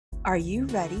Are you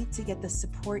ready to get the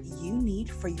support you need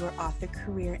for your author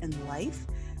career and life?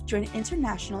 Join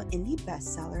international indie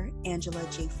bestseller Angela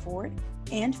J. Ford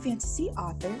and fantasy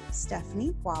author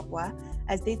Stephanie Wabwa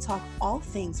as they talk all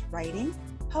things writing,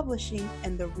 publishing,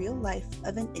 and the real life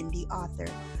of an indie author.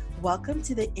 Welcome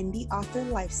to the Indie Author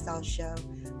Lifestyle Show.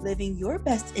 Living your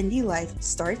best indie life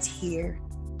starts here.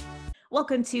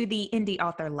 Welcome to the Indie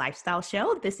Author Lifestyle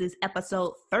Show. This is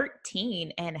episode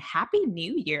 13 and Happy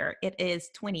New Year. It is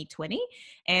 2020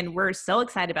 and we're so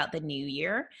excited about the new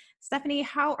year. Stephanie,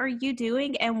 how are you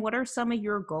doing and what are some of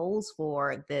your goals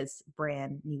for this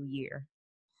brand new year?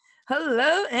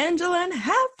 Hello, Angela, and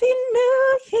Happy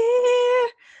New Year!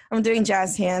 I'm doing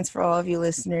jazz hands for all of you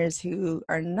listeners who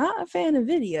are not a fan of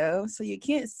video, so you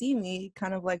can't see me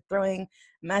kind of like throwing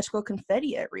magical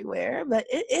confetti everywhere, but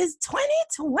it is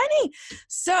 2020!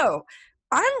 So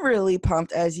I'm really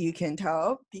pumped, as you can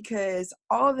tell, because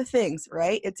all the things,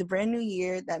 right? It's a brand new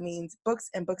year. That means books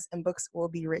and books and books will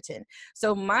be written.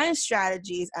 So my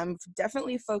strategies, I'm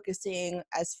definitely focusing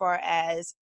as far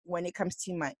as when it comes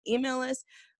to my email list.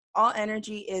 All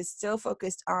energy is still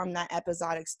focused on that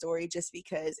episodic story just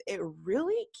because it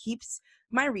really keeps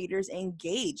my readers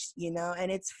engaged,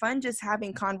 and it's fun just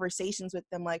having conversations with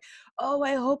them like, oh,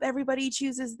 I hope everybody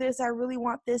chooses this. I really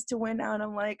want this to win out. And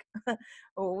I'm like,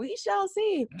 well, we shall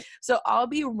see. So I'll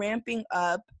be ramping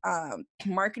up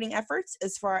marketing efforts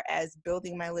as far as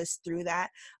building my list through that.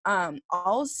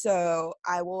 Also,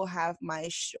 I will have my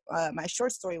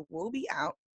short story will be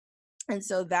out. And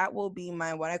so that will be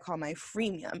what I call my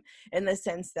freemium, in the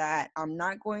sense that I'm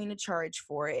not going to charge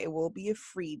for it. It will be a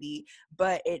freebie,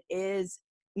 but it is,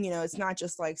 it's not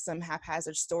just like some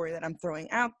haphazard story that I'm throwing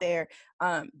out there.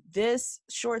 This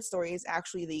short story is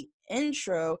actually the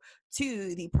intro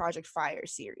to the Project Fire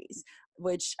series,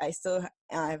 which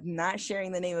I'm not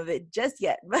sharing the name of it just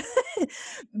yet, but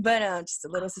just a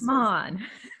little Come on.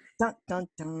 Dun, dun,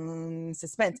 dun,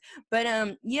 suspense. But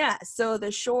so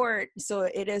so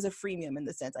it is a freemium in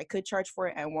the sense I could charge for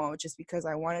it. I won't, just because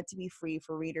I want it to be free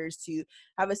for readers to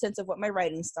have a sense of what my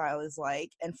writing style is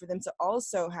like, and for them to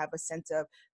also have a sense of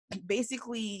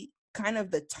basically kind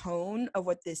of the tone of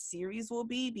what this series will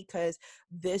be, because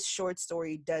this short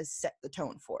story does set the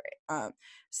tone for it.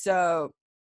 So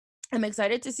I'm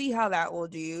excited to see how that will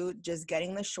do, just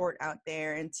getting the short out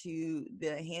there into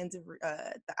the hands of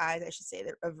the eyes, I should say,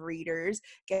 of readers,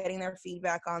 getting their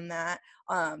feedback on that,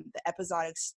 the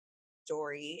episodic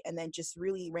story, and then just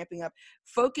really ramping up,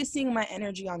 focusing my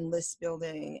energy on list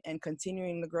building and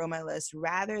continuing to grow my list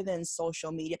rather than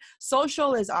social media.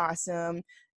 Social is awesome,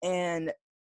 and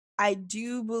I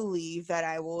do believe that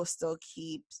I will still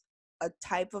keep a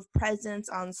type of presence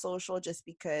on social, just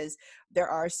because there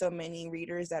are so many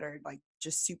readers that are like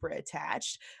just super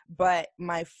attached, but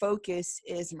my focus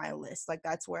is my list. Like,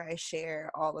 that's where I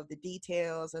share all of the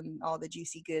details and all the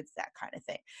juicy goods, that kind of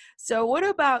thing. So what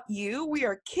about you? We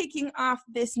are kicking off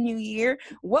this new year.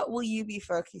 What will you be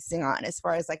focusing on as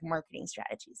far as like marketing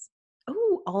strategies?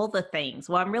 Oh, all the things.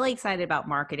 Well, I'm really excited about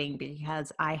marketing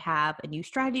because I have a new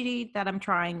strategy that I'm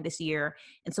trying this year.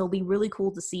 And so it'll be really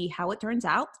cool to see how it turns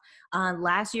out.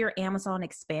 Last year, Amazon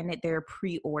expanded their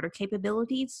pre-order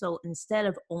capabilities. So instead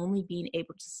of only being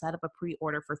able to set up a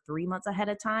pre-order for 3 months ahead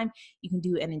of time, you can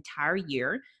do an entire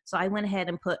year. So I went ahead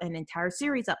and put an entire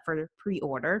series up for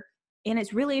pre-order. And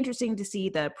it's really interesting to see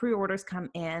the pre-orders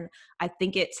come in. I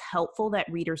think it's helpful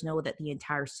that readers know that the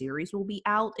entire series will be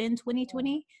out in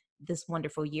 2020, this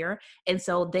wonderful year. And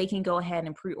so they can go ahead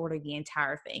and pre-order the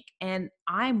entire thing. And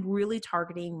I'm really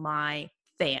targeting my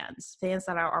fans that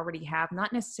I already have,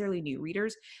 not necessarily new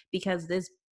readers, because this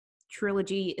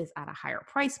trilogy is at a higher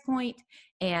price point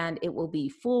and it will be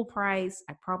full price.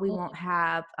 I probably won't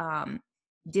have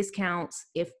discounts,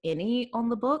 if any, on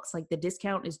the books. Like, the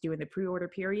discount is during the pre-order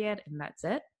period and that's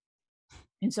it.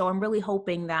 And so I'm really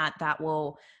hoping that that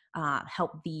will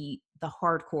help the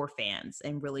hardcore fans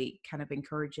and really kind of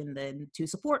encouraging them to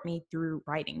support me through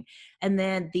writing. And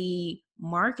then the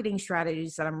marketing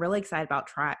strategies that I'm really excited about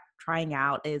trying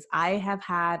out is I have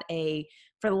had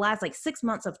for the last like 6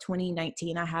 months of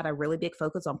 2019, I had a really big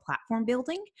focus on platform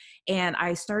building, and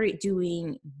I started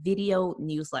doing video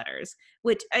newsletters,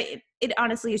 which it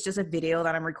honestly is just a video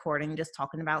that I'm recording, just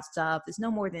talking about stuff. It's no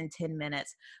more than 10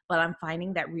 minutes, but I'm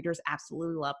finding that readers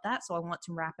absolutely love that. So I want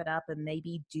to wrap it up and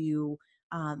maybe do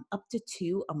up to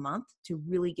 2 a month to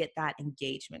really get that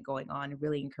engagement going on and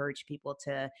really encourage people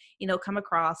to, come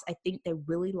across. I think they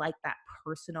really like that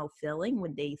personal feeling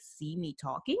when they see me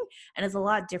talking. And it's a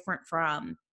lot different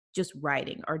from just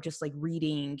writing or just like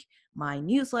reading my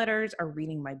newsletters or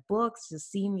reading my books, to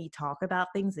see me talk about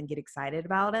things and get excited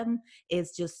about them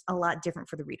is just a lot different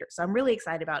for the reader. So I'm really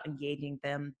excited about engaging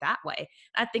them that way.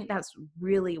 I think that's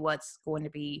really what's going to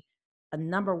be a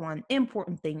number one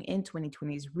important thing in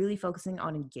 2020, is really focusing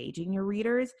on engaging your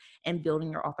readers and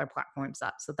building your author platforms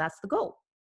up. So that's the goal.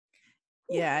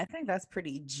 Yeah, I think that's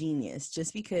pretty genius,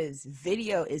 just because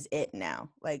video is it now.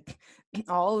 Like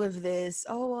all of this,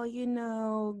 oh,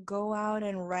 well, go out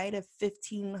and write a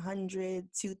 1,500,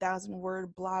 2,000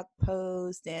 word blog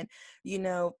post and,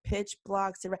 pitch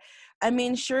blogs to write. I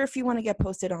mean, sure, if you want to get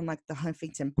posted on like the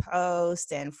Huffington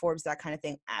Post and Forbes, that kind of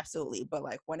thing, absolutely. But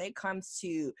like when it comes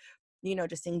to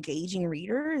just engaging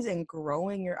readers and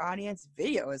growing your audience,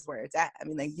 video is where it's at. I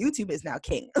mean, like YouTube is now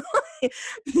king.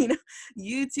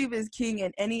 YouTube is king,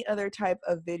 and any other type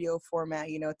of video format.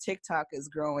 TikTok is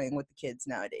growing with the kids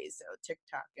nowadays. So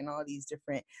TikTok and all these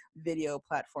different video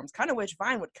platforms, kind of wish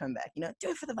Vine would come back, do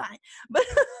it for the Vine. But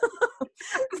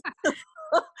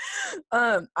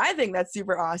I think that's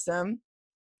super awesome.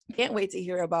 Can't wait to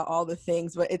hear about all the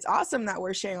things, but it's awesome that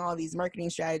we're sharing all these marketing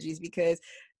strategies, because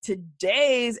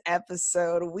today's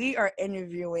episode, we are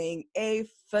interviewing a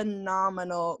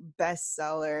phenomenal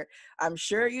bestseller. I'm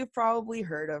sure you've probably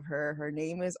heard of her. Her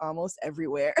name is almost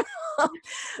everywhere.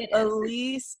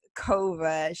 Elise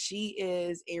Kova. She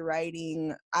is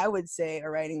I would say a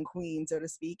writing queen, so to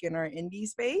speak, in our indie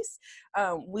space.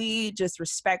 We just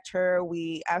respect her.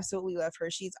 We absolutely love her.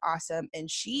 She's awesome.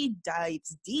 And she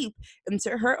dives deep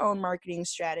into her own marketing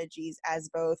strategies as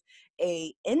both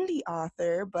a indie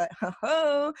author, but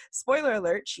spoiler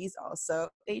alert, she's also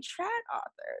a trad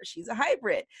author. She's a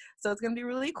hybrid. So it's going to be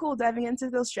really cool diving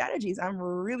into those strategies. I'm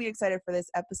really excited for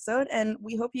this episode, and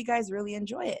we hope you guys really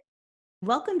enjoy it.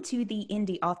 Welcome to the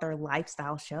Indie Author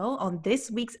Lifestyle Show. On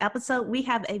this week's episode, we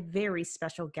have a very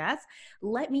special guest.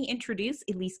 Let me introduce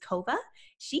Elise Kova.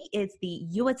 She is the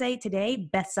USA Today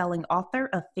Bestselling Author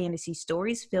of fantasy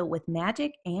stories filled with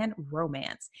magic and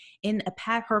romance. In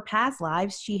her past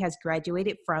lives, she has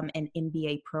graduated from an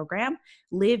MBA program,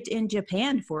 lived in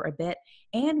Japan for a bit,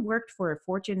 and worked for a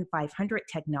Fortune 500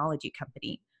 technology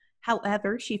company.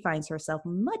 However, she finds herself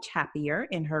much happier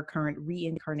in her current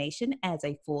reincarnation as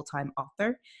a full-time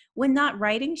author. When not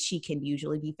writing, she can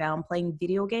usually be found playing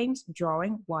video games,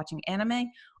 drawing, watching anime,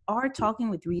 or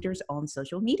talking with readers on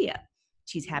social media.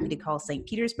 She's happy to call St.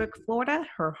 Petersburg, Florida,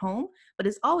 her home, but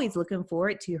is always looking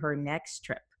forward to her next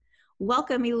trip.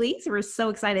 Welcome, Elise. We're so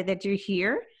excited that you're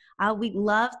here. We'd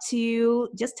love to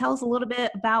just tell us a little bit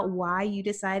about why you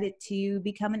decided to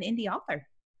become an indie author.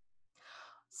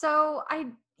 So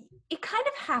it kind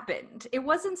of happened. It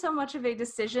wasn't so much of a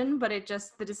decision, but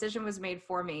the decision was made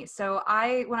for me. So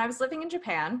when I was living in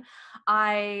Japan,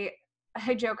 I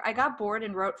joke, I got bored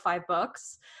and wrote 5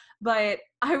 books, but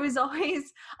I was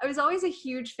always a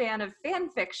huge fan of fan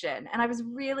fiction. And I was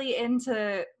really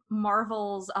into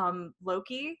Marvel's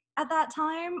Loki at that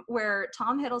time, where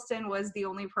Tom Hiddleston was the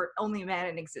only man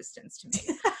in existence to me.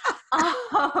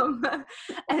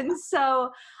 And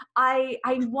so I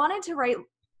wanted to write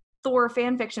Thor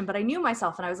fan fiction, but I knew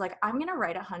myself, and I was like, I'm going to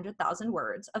write 100,000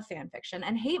 words of fan fiction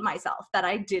and hate myself that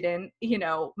I didn't,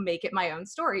 make it my own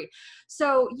story.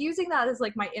 So using that as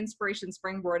like my inspiration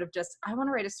springboard of just, I want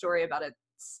to write a story about a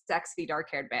sexy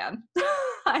dark-haired man.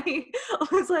 I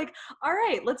was like, all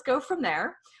right, let's go from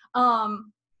there. And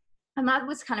that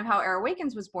was kind of how Air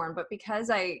Awakens was born. But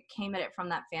because I came at it from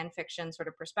that fan fiction sort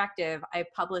of perspective, I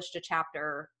published a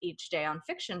chapter each day on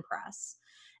Fiction Press.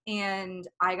 And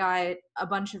I got a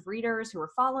bunch of readers who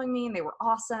were following me, and they were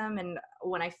awesome. And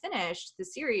when I finished the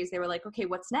series, they were like, okay,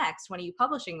 what's next? When are you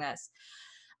publishing this?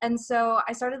 And so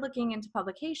I started looking into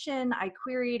publication. I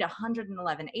queried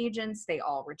 111 agents. They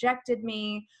all rejected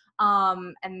me.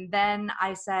 And then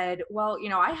I said, well,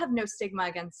 I have no stigma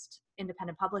against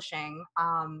independent publishing.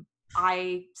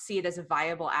 I see it as a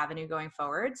viable avenue going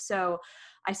forward. So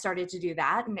I started to do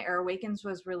that, and Air Awakens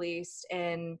was released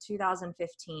in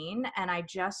 2015, and I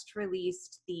just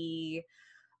released the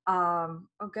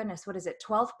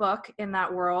 12th book in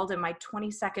that world, and my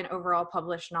 22nd overall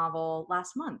published novel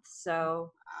last month.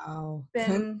 So wow,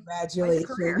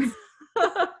 congratulations.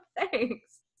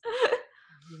 Thanks.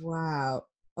 Wow.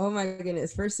 Oh my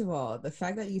goodness. First of all, the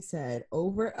fact that you said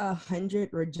over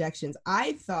 100 rejections,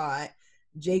 I thought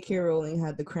J.K. Rowling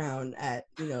had the crown at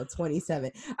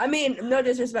 27. I mean, no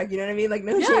disrespect, you know what I mean? Like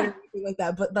no shade or anything like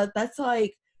that. But that's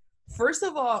like, first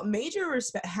of all, major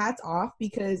respect, hats off,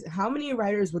 because how many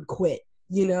writers would quit,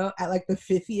 at like the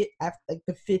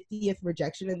 50th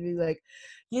rejection and be like,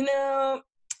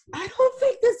 I don't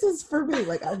think this is for me.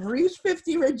 Like, I've reached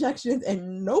 50 rejections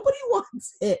and nobody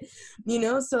wants it, you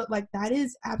know? So, like, that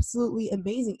is absolutely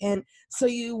amazing. And so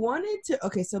you wanted to,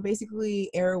 okay, so basically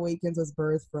Air Awakens was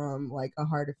birthed from, like, a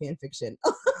heart of fan fiction.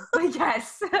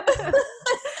 Yes.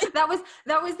 that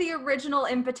was the original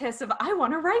impetus of I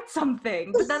want to write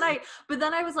something. But then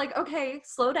I was like, okay,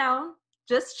 slow down.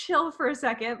 Just chill for a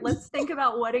second. Let's think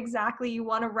about what exactly you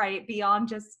want to write beyond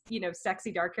just,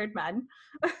 sexy dark-haired men.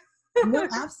 No,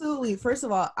 absolutely. First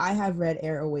of all, I have read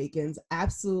Air Awakens,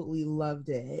 absolutely loved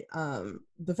it.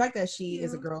 The fact that she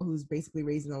is a girl who's basically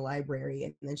raised in a library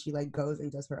and then she like goes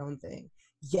and does her own thing.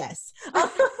 Yes.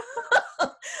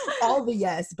 All the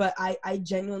yes, but I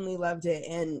genuinely loved it.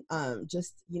 And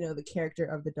just, the character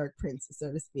of the Dark Prince,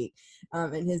 so to speak,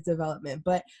 and his development.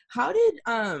 But how did,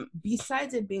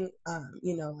 besides it being,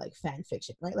 like fan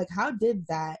fiction, right? Like, how did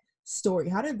that story,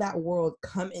 how did that world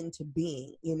come into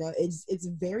being? It's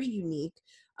very unique.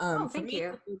 Thank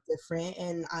you. It's different,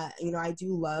 and I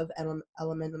do love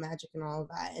elemental magic and all of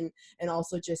that, and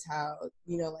also just how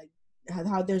like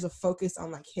how there's a focus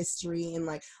on like history and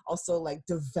like also like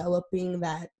developing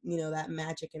that that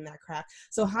magic and that craft.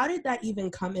 So how did that even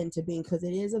come into being, because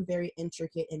it is a very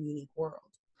intricate and unique world?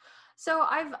 So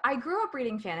I grew up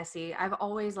reading fantasy. I've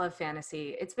always loved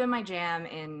fantasy. It's been my jam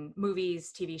in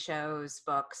movies, TV shows,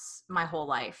 books, my whole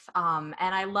life. And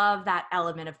I love that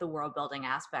element of the world building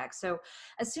aspect. So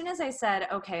as soon as I said,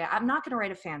 okay, I'm not going to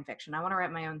write a fan fiction, I want to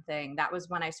write my own thing, that was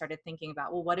when I started thinking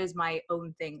about, well, what does my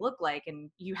own thing look like?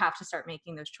 And you have to start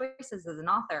making those choices as an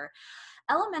author.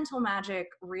 Elemental magic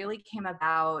really came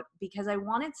about because I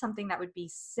wanted something that would be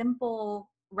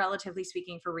simple, relatively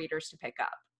speaking, for readers to pick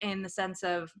up, in the sense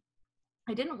of,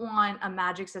 I didn't want a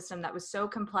magic system that was so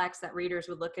complex that readers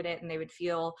would look at it and they would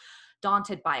feel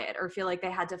daunted by it or feel like they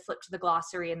had to flip to the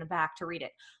glossary in the back to read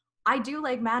it. I do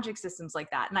like magic systems like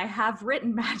that, and I have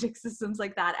written magic systems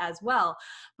like that as well.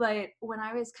 But when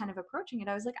I was kind of approaching it,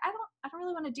 I was like, I don't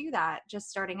really want to do that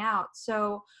just starting out.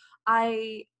 So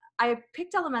I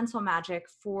picked elemental magic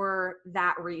for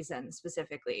that reason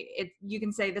specifically. You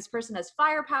can say this person has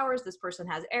fire powers, this person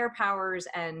has air powers,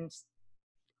 and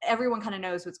everyone kind of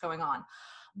knows what's going on.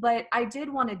 But I did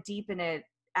want to deepen it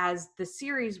as the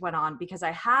series went on, because I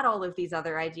had all of these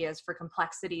other ideas for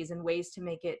complexities and ways to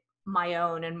make it my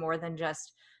own, and more than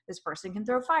just this person can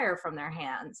throw fire from their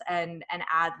hands, and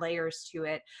add layers to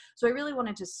it. So I really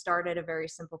wanted to start at a very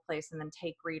simple place and then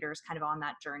take readers kind of on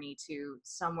that journey to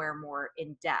somewhere more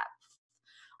in depth.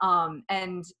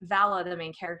 And Vala, the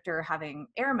main character, having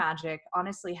air magic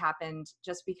honestly happened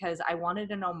just because I wanted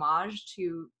an homage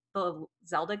to the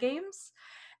Zelda games.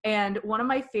 And one of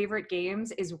my favorite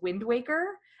games is Wind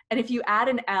Waker. And if you add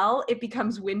an L, it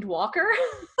becomes Wind Walker.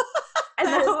 And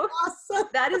that is awesome.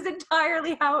 That is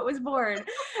entirely how it was born.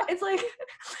 It's like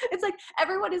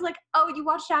everyone is like, oh, you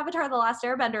watched Avatar The Last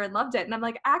Airbender and loved it. And I'm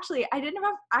like, actually,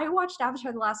 I watched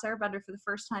Avatar The Last Airbender for the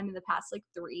first time in the past like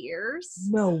 3 years.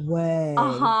 No way.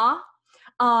 Uh-huh.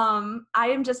 I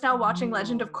am just now watching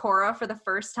Legend of Korra for the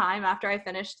first time after I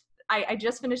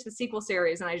just finished the sequel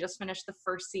series, and I just finished the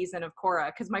first season of Korra,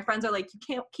 because my friends are like, you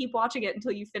can't keep watching it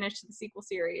until you finish the sequel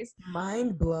series.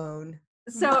 Mind blown.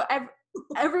 So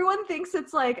everyone thinks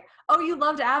it's like, oh, you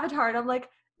loved Avatar. And I'm like,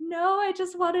 no, I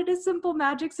just wanted a simple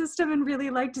magic system and really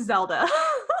liked Zelda.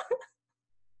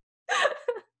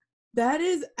 That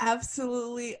is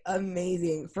absolutely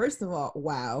amazing. First of all,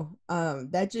 wow.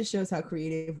 That just shows how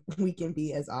creative we can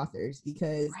be as authors,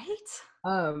 because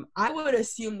I would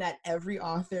assume that every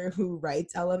author who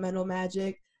writes elemental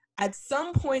magic at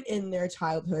some point in their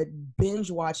childhood binge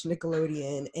watched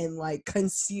Nickelodeon and like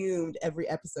consumed every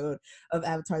episode of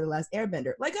Avatar The Last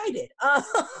Airbender, like I did.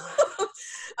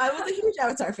 I was a huge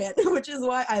Avatar fan, which is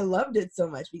why I loved it so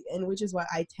much, and which is why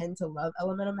I tend to love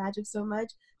elemental magic so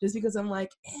much, just because I'm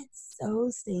like, it's so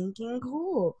stinking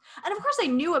cool. And of course I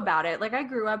knew about it. Like, I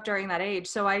grew up during that age,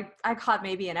 so I caught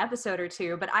maybe an episode or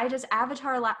two, but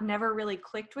Avatar never really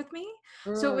clicked with me.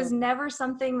 So it was never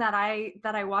something that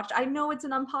I watched. I know it's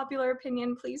an unpopular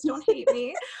opinion, please don't hate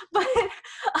me, but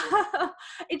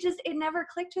it never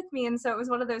clicked with me. And so it was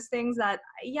one of those things that,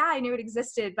 yeah, I knew it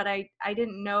existed, but I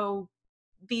didn't know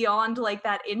beyond like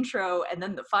that intro and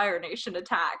then the Fire Nation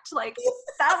attacked. Like,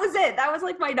 that was it. That was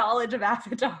like my knowledge of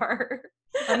Avatar.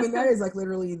 I mean, that is like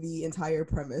literally the entire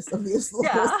premise of this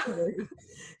story.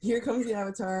 Here comes the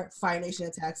Avatar, Fire Nation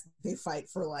attacks, they fight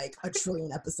for like 1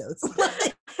 trillion episodes.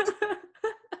 But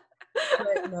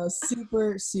no,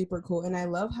 super, super cool. And I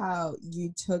love how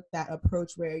you took that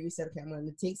approach where you said, okay, I'm going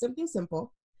to take something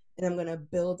simple and I'm going to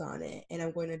build on it, and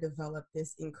I'm going to develop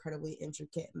this incredibly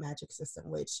intricate magic system,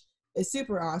 which is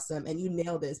super awesome. And you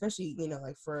nailed it, especially,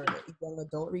 like for young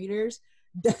adult readers.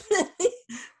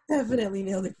 Definitely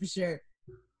nailed it for sure.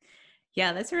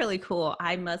 Yeah, that's really cool.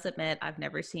 I must admit, I've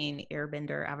never seen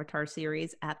Airbender Avatar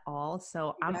series at all.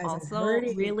 So I'm Guys, I heard also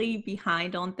it. really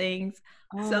behind on things.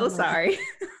 Oh So my God. sorry.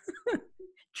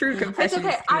 True It's confessions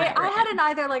okay. came I, out I right hadn't now.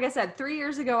 either. Like I said, 3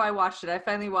 years ago, I watched it. I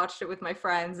finally watched it with my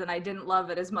friends and I didn't love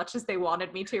it as much as they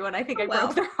wanted me to. And I think Oh, I broke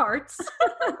well, their hearts.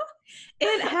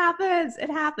 it happens. It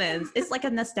happens. It's like a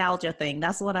nostalgia thing.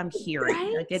 That's what I'm hearing.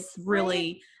 Right? Like it's Right?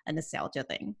 really a nostalgia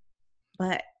thing.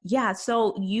 But yeah,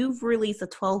 so you've released a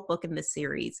 12th book in this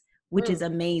series, which is Mm.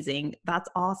 amazing. That's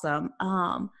awesome.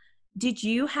 Did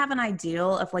you have an idea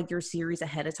of like your series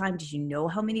ahead of time? Did you know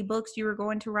how many books you were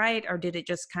going to write, or did it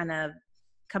just kind of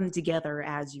come together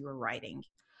as you were writing?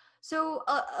 So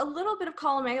a little bit of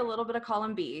column A, a little bit of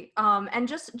column B, and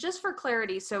just for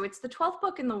clarity, so it's the 12th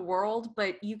book in the world,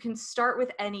 but you can start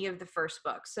with any of the first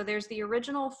books. So there's the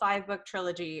original 5-book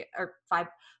trilogy, or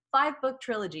five-book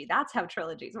trilogy. That's how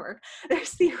trilogies work.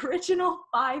 There's the original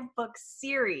 5-book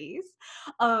series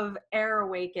of Air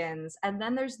Awakens, and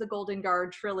then there's the Golden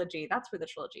Guard trilogy. That's where the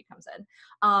trilogy comes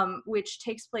in, which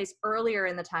takes place earlier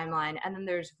in the timeline, and then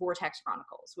there's Vortex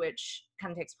Chronicles, which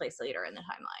kind of takes place later in the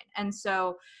timeline, and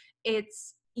so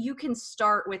you can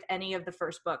start with any of the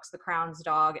first books, The Crown's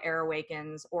Dog, Air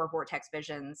Awakens, or Vortex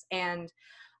Visions. And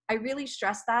I really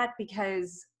stress that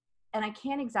because, and I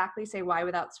can't exactly say why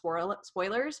without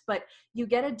spoilers, but you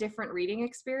get a different reading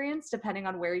experience depending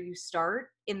on where you start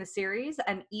in the series,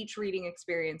 and each reading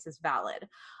experience is valid.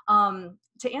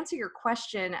 To answer your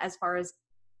question, as far as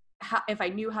if I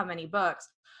knew how many books,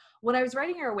 when I was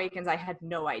writing Air Awakens, I had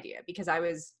no idea because I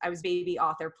was baby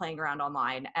author playing around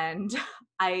online, and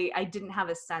I didn't have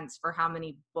a sense for how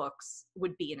many books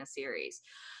would be in a series.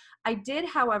 I did,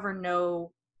 however,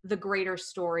 know the greater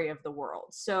story of the world.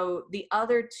 So the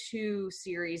other 2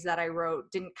 series that I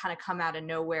wrote didn't kind of come out of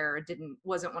nowhere.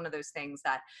 Wasn't one of those things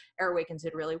that Air Awakens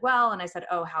did really well, and I said,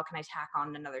 oh, how can I tack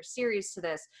on another series to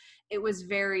this? It was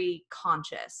very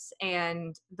conscious,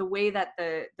 and the way that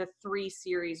the 3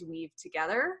 series weave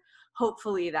together,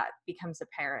 hopefully that becomes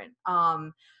apparent.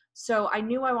 So I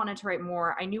knew I wanted to write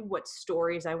more. I knew what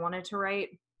stories I wanted to write,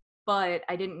 but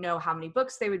I didn't know how many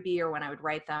books they would be or when I would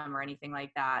write them or anything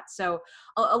like that. So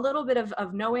a little bit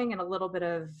of knowing and a little bit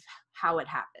of how it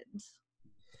happened.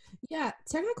 Yeah,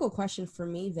 technical question for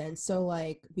me then. So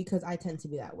like, because I tend to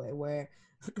be that way where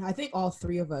I think all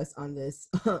 3 of us on this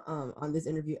on this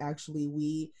interview, actually,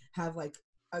 we have like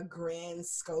a grand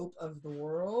scope of the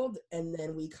world, and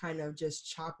then we kind of just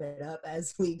chop it up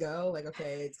as we go. Like,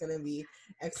 okay, it's gonna be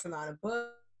X amount of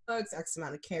books, X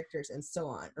amount of characters, and so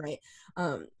on, right?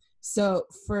 So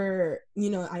for,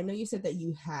 I know you said that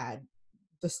you had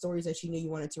the stories that you knew you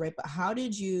wanted to write, but how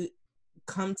did you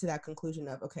come to that conclusion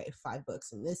of, okay, 5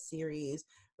 books in this series,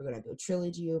 we're gonna do a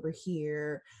trilogy over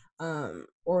here,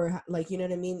 or like, you know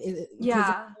what I mean? Because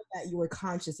Yeah. that you were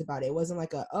conscious about it. It wasn't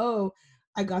like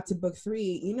I got to book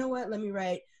 3, you know what, let me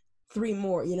write 3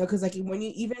 more, because like when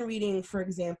you even reading, for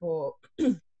example,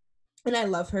 and I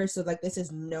love her, so like this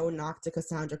is no knock to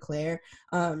Cassandra Clare.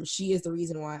 She is the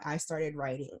reason why I started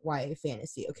writing YA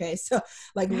fantasy. Okay, so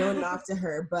like no knock to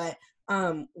her, but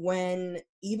when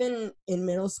even in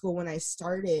middle school when I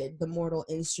started the Mortal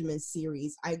Instruments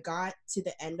series, I got to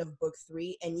the end of book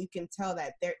 3, and you can tell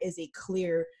that there is a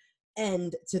clear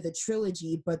end to the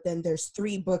trilogy, but then there's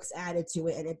 3 books added to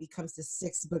it, and it becomes the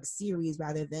 6-book series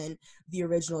rather than the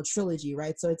original trilogy,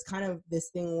 right? So it's kind of this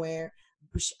thing where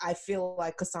I feel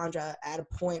like Cassandra at a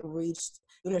point reached,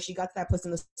 she got to that place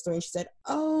in the story and she said,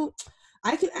 oh,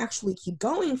 I can actually keep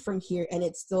going from here, and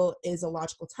it still is a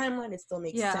logical timeline, it still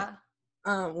makes sense.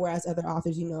 Whereas other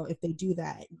authors, if they do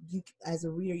that, you as a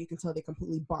reader, you can tell they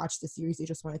completely botched the series. They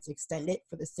just wanted to extend it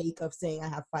for the sake of saying I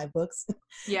have 5 books in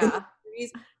the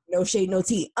series. No shade, no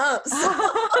tea.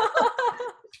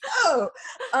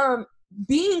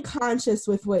 Being conscious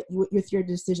with with your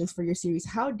decisions for your series,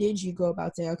 how did you go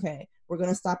about saying, okay, we're going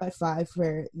to stop at 5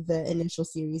 for the initial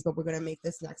series, but we're going to make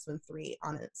this next one 3,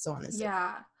 on it, so on and so forth?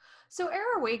 Yeah. So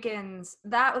Air Awakens,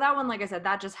 that one, like I said,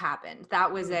 that just happened. That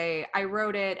was I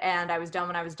wrote it and I was done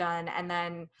when I was done. And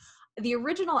then the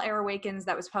original Air Awakens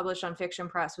that was published on Fiction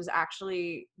Press was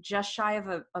actually just shy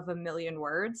of a million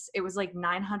words. It was like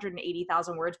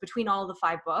 980,000 words between all the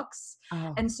 5 books.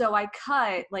 Oh. And so I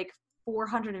cut like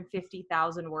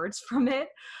 450,000 words from it.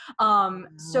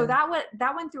 So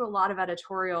that went through a lot of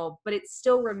editorial, but it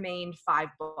still remained 5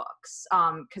 books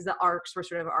because the arcs were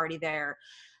sort of already there.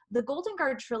 The Golden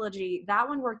Guard trilogy, that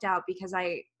one worked out because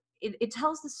it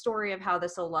tells the story of how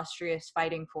this illustrious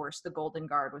fighting force, the Golden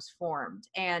Guard, was formed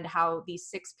and how these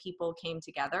 6 people came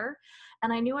together.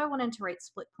 And I knew I wanted to write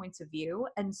split points of view.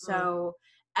 And so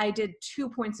I did 2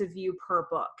 points of view per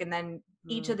book, and then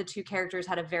each of the 2 characters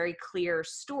had a very clear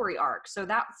story arc. So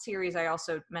that series, I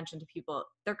also mentioned to people,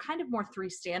 they're kind of more 3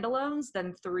 standalones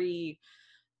than 3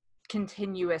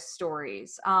 continuous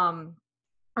stories.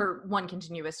 Or 1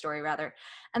 continuous story rather.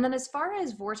 And then as far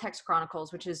as Vortex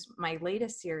Chronicles, which is my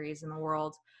latest series in the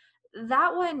world,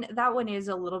 that one is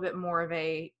a little bit more of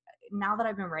a, now that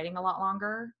I've been writing a lot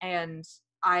longer and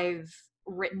I've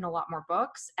written a lot more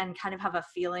books and kind of have a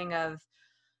feeling of,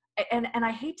 and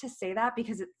I hate to say that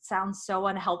because it sounds so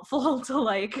unhelpful to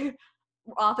like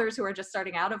authors who are just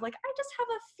starting out, of like, I just have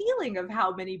a feeling of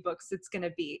how many books it's going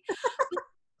to be.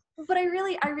 But I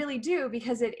really do,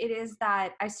 because it is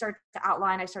that I start to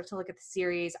outline, I start to look at the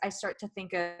series, I start to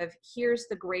think of, here's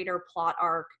the greater plot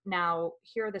arc. Now,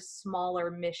 here are the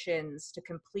smaller missions to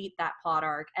complete that plot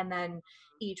arc. And then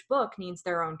each book needs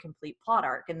their own complete plot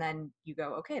arc. And then you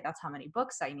go, okay, that's how many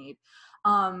books I need.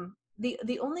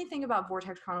 The only thing about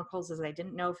Vortex Chronicles is I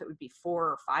didn't know if it would be 4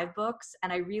 or 5 books.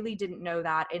 And I really didn't know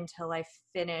that until I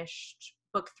finished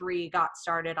book 3, got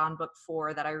started on book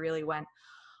 4, that I really went,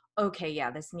 okay, yeah,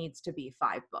 this needs to be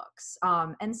 5 books.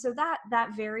 And so that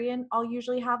variant I'll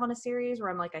usually have on a series where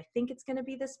I'm like, I think it's going to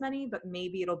be this many, but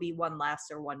maybe it'll be 1 less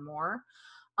or 1 more.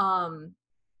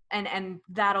 And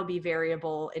that'll be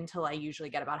variable until I usually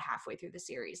get about halfway through the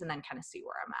series and then kind of see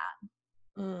where I'm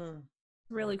at.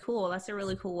 Really cool. That's a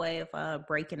really cool way of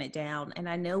breaking it down. And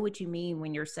I know what you mean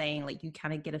when you're saying like you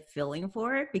kind of get a feeling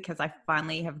for it, because I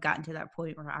finally have gotten to that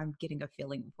point where I'm getting a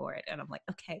feeling for it. And I'm like,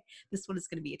 okay, this one is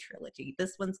going to be a trilogy.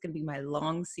 This one's going to be my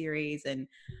long series. And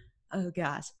oh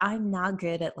gosh, I'm not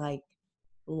good at like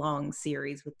long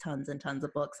series with tons and tons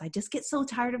of books. I just get so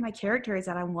tired of my characters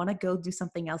that I want to go do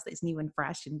something else that's new and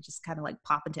fresh and just kind of like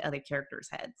pop into other characters'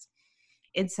 heads.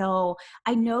 And so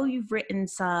I know you've written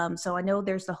some, so I know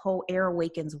there's the whole Air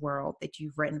Awakens world that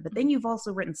you've written, but then you've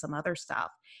also written some other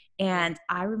stuff. And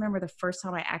I remember the first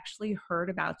time I actually heard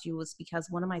about you was because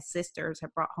one of my sisters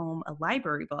had brought home a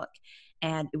library book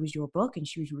and it was your book and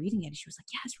she was reading it and she was like,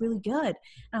 yeah, it's really good.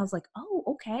 And I was like, oh,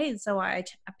 okay. And so I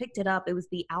picked it up. It was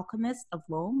The Alchemist of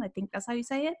Loam. I think that's how you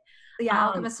say it. Yeah,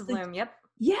 Alchemist of Loam. Yep.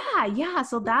 Yeah.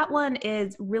 So that one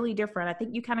is really different. I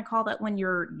think you kind of call that one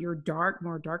your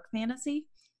more dark fantasy.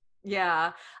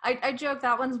 Yeah, I joke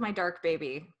that one's my dark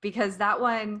baby, because that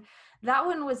one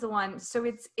was the one. So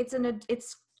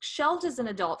it's shelved as an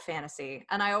adult fantasy,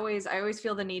 and I always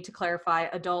feel the need to clarify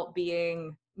adult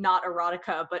being not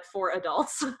erotica, but for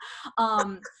adults.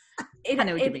 I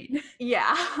know what you mean.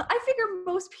 Yeah, I figure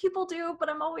most people do, but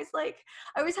I'm always like,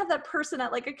 I always have that person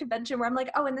at like a convention where I'm like,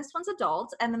 oh, and this one's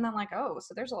adult, and then they're like, oh,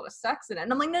 so there's a lot of sex in it,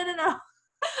 and I'm like,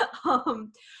 no.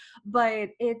 But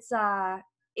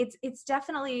it's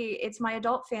definitely, it's my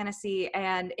adult fantasy,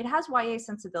 and it has YA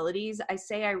sensibilities. I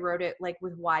say I wrote it like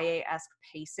with YA-esque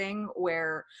pacing,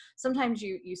 where sometimes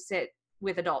you sit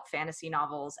with adult fantasy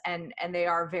novels and they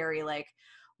are very like,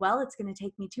 well, it's going to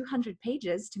take me 200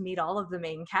 pages to meet all of the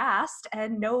main cast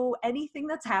and know anything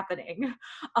that's happening.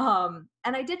 And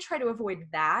I did try to avoid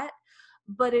that,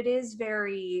 but it is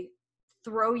very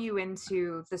throw you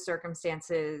into the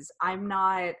circumstances. I'm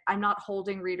not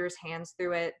holding readers' hands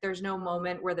through it. There's no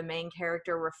moment where the main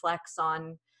character reflects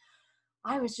on,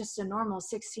 I was just a normal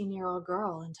 16-year-old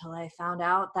girl until I found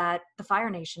out that the Fire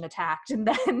Nation attacked, and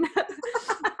then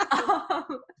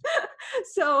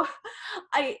so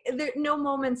there no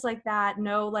moments like that.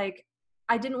 No, like,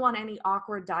 I didn't want any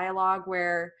awkward dialogue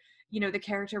where, you know, the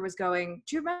character was going,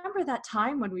 do you remember that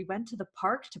time when we went to the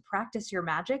park to practice your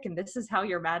magic and this is how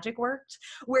your magic worked?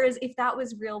 Whereas if that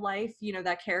was real life, you know,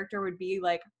 that character would be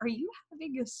like, are you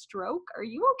having a stroke? Are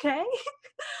you okay?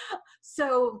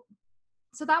 So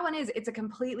that one it's a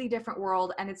completely different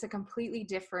world, and it's a completely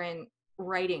different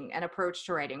writing and approach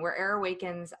to writing, where Air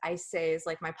Awakens, I say, is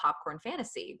like my popcorn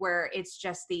fantasy, where it's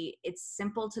just it's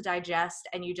simple to digest,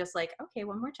 and you just like, okay,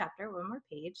 one more chapter, one more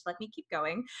page, let me keep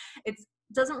going. It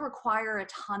doesn't require a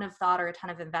ton of thought or a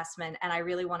ton of investment, and I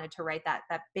really wanted to write that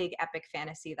big epic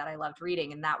fantasy that I loved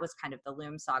reading, and that was kind of the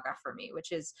Loom saga for me,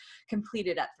 which is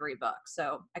completed at 3 books.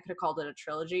 So I could have called it a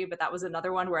trilogy, but that was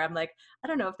another one where I'm like, I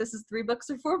don't know if this is 3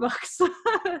 books or 4 books.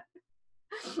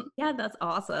 Yeah, that's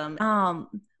awesome.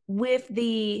 With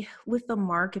the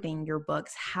marketing your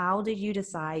books, how did you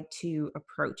decide to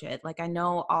approach it? Like, I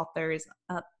know authors,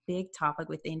 a big topic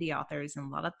with indie authors and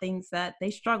a lot of things that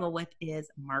they struggle with is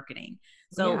marketing.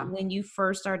 So when you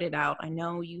first started out, I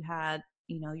know you had,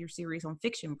 you know, your series on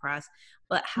Fiction Press,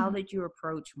 but how did you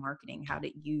approach marketing? How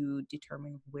did you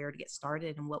determine where to get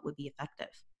started and what would be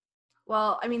effective?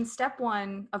 Well, I mean, step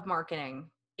 1 of marketing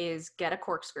is get a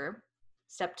corkscrew.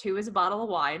 Step 2 is a bottle of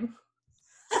wine.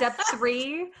 Step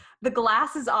 3, the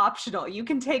glass is optional. You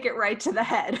can take it right to the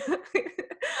head.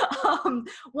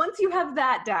 Once you have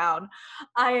that down,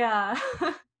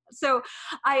 so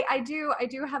I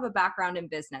do have a background in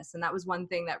business, and that was one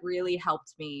thing that really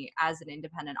helped me as an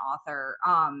independent author,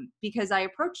 because I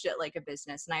approached it like a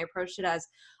business, and I approached it as,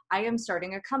 I am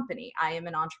starting a company. I am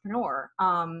an entrepreneur.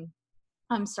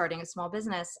 I'm starting a small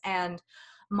business, and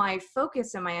my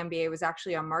focus in my MBA was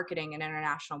actually on marketing and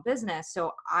international business.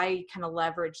 So I kind of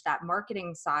leveraged that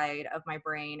marketing side of my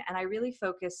brain, and I really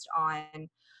focused on,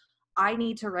 I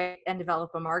need to write and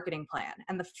develop a marketing plan.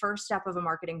 And the first step of a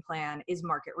marketing plan is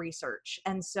market research.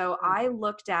 And so I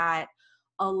looked at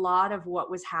a lot of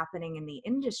what was happening in the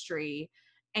industry,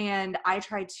 and I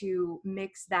tried to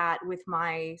mix that with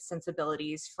my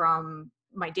sensibilities from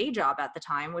my day job at the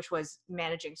time, which was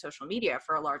managing social media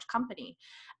for a large company.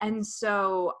 And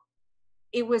so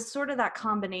it was sort of that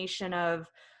combination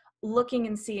of looking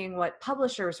and seeing what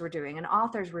publishers were doing and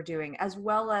authors were doing, as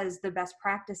well as the best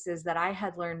practices that I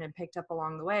had learned and picked up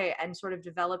along the way, and sort of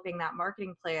developing that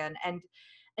marketing plan,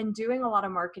 and doing a lot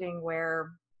of marketing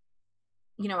where,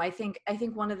 you know, I think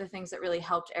one of the things that really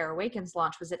helped Air Awakens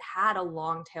launch was it had a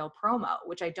long tail promo,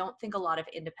 which I don't think a lot of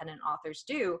independent authors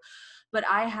do. But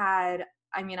I had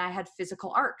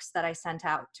physical arcs that I sent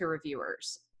out to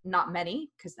reviewers. Not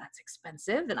many, because that's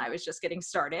expensive and I was just getting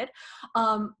started.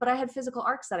 But I had physical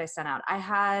arcs that I sent out. I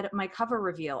had my cover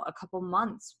reveal a couple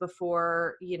months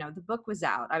before, you know, the book was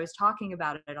out. I was talking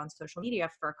about it on social media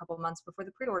for a couple months before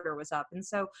the pre-order was up. And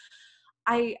so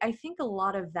I think a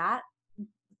lot of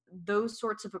those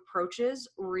sorts of approaches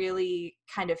really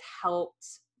kind of helped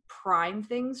prime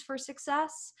things for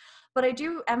success. But I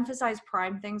do emphasize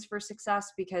prime things for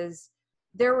success because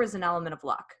there was an element of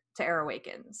luck to Air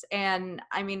Awakens. And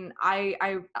I mean,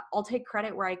 I'll take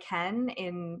credit where I can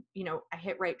in, you know, I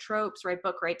hit right tropes, right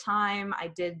book, right time. I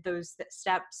did those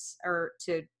steps or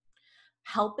to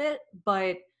help it,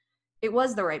 but it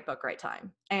was the right book, right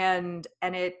time. And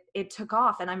it took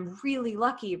off, and I'm really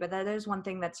lucky. But that is one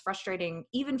thing that's frustrating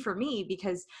even for me,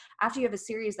 because after you have a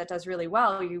series that does really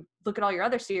well, you look at all your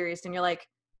other series and you're like,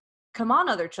 come on,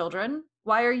 other children,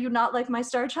 why are you not like my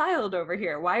star child over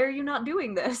here? Why are you not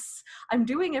doing this? I'm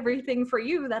doing everything for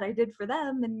you that I did for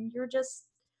them, and you're just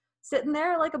sitting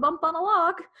there like a bump on a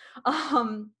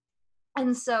log.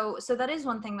 And so that is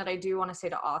one thing that I do want to say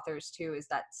to authors too, is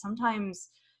that sometimes,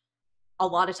 a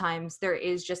lot of times, there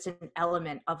is just an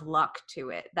element of luck to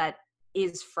it that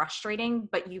is frustrating,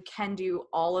 but you can do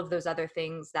all of those other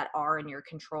things that are in your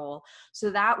control.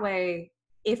 So that way,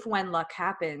 if when luck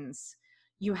happens,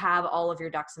 you have all of your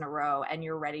ducks in a row and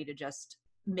you're ready to just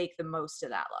make the most of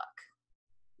that luck.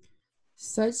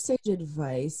 Such sage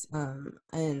advice.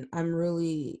 And I'm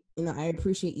really, you know, I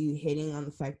appreciate you hitting on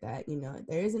the fact that, you know,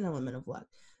 there is an element of luck.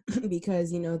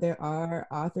 Because, you know, there are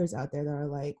authors out there that are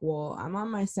like, well, I'm on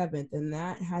my 7th and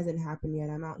that hasn't happened yet.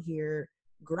 I'm out here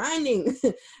grinding.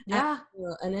 Yeah.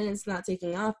 And then it's not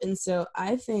taking off. And so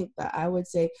I think that I would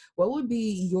say, what would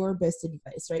be your best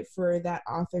advice, right, for that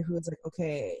author who is like,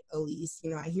 okay, Elise,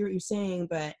 you know, I hear what you're saying,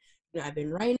 but, you know, I've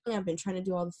been writing, I've been trying to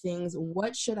do all the things.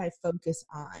 What should I focus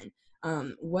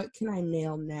on? What can I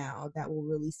nail now that will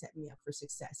really set me up for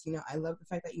success? You know, I love the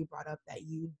fact that you brought up that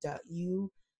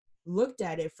you looked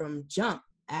at it from jump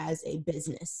as a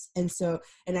business. And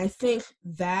I think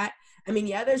that, I mean,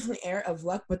 yeah, there's an air of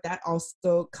luck, but that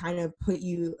also kind of put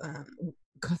you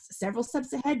several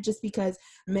steps ahead, just because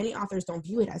many authors don't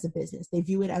view it as a business. They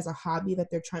view it as a hobby that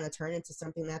they're trying to turn into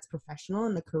something that's professional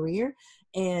in a career.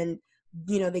 And,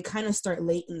 you know, they kind of start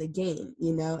late in the game,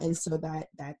 you know, and so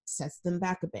that sets them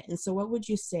back a bit. And so what would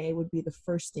you say would be the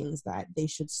first things that they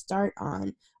should start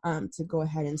on to go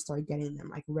ahead and start getting them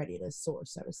like ready to soar,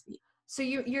 so to speak? So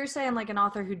you're saying like an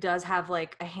author who does have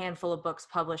like a handful of books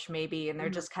published maybe, and they're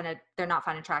just kind of, they're not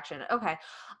finding traction. Okay.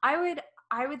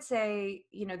 I would say,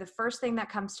 you know, the first thing that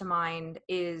comes to mind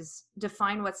is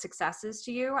define what success is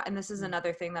to you. And this is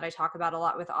another thing that I talk about a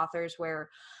lot with authors, where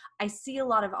I see a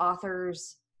lot of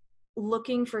authors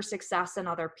looking for success in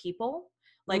other people.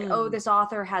 Like, oh, this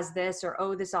author has this, or,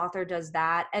 oh, this author does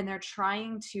that. And they're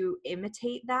trying to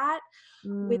imitate that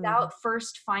without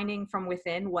first finding from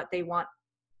within what they want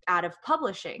out of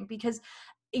publishing. Because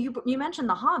you mentioned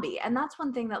the hobby, and that's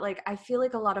one thing that, like, I feel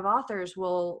like a lot of authors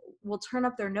will turn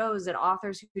up their nose at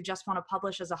authors who just want to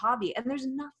publish as a hobby, and there's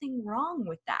nothing wrong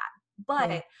with that.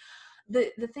 But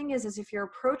the thing is if you're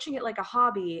approaching it like a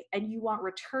hobby and you want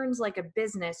returns like a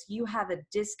business, you have a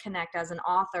disconnect as an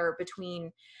author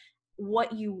between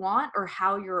what you want or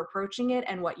how you're approaching it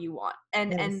and what you want.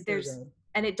 And there's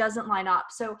and it doesn't line up.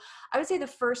 So I would say the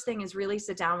first thing is really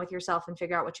sit down with yourself and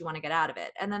figure out what you want to get out of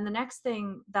it. And then the next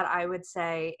thing that I would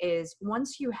say is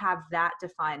once you have that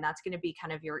defined, that's going to be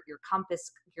kind of your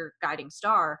compass, your guiding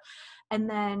star. And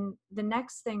then the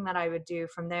next thing that I would do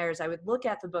from there is I would look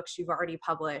at the books you've already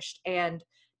published and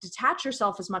detach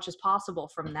yourself as much as possible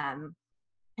from them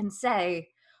and say,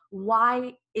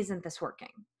 why isn't this working?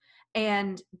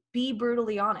 And be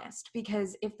brutally honest,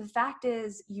 because if the fact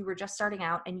is you were just starting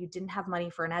out and you didn't have money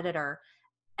for an editor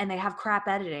and they have crap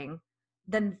editing,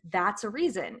 then that's a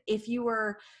reason. If you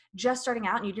were just starting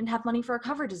out and you didn't have money for a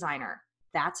cover designer,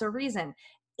 that's a reason.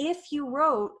 If you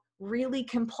wrote really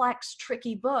complex,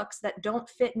 tricky books that don't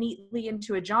fit neatly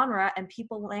into a genre and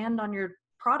people land on your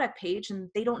product page and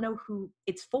they don't know who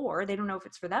it's for, they don't know if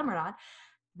it's for them or not,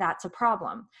 that's a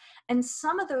problem. And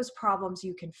some of those problems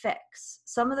you can fix.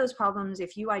 Some of those problems,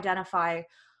 if you identify,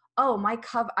 oh, my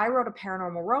cover, I wrote a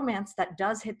paranormal romance that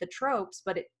does hit the tropes,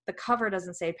 but the cover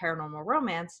doesn't say paranormal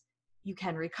romance, you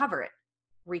can recover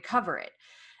it.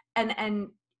 And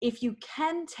if you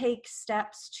can take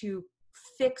steps to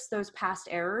fix those past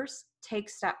errors, take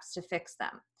steps to fix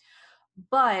them.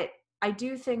 But I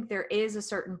do think there is a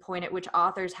certain point at which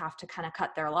authors have to kind of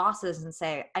cut their losses and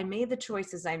say, I made the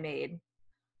choices I made.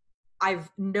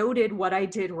 I've noted what I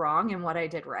did wrong and what I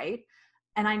did right.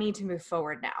 And I need to move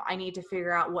forward now. I need to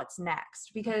figure out what's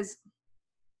next, because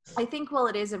I think while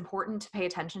it is important to pay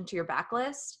attention to your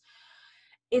backlist,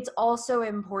 it's also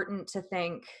important to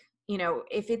think, you know,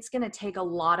 if it's going to take a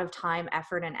lot of time,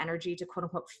 effort, and energy to quote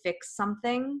unquote fix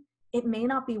something, it may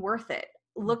not be worth it.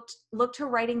 Look to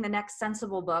writing the next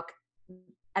sensible book.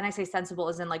 And I say sensible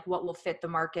as in like what will fit the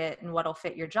market and what will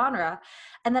fit your genre.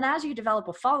 And then as you develop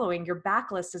a following, your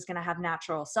backlist is going to have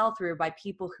natural sell-through by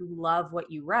people who love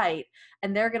what you write.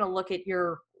 And they're going to look at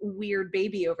your weird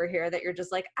baby over here that you're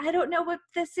just like, I don't know what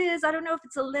this is. I don't know if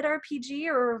it's a lit RPG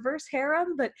or a reverse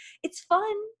harem, but it's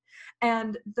fun.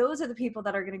 And those are the people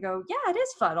that are going to go, yeah, it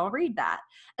is fun. I'll read that.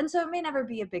 And so it may never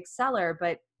be a big seller,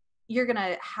 but you're going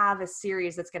to have a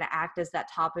series that's going to act as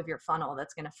that top of your funnel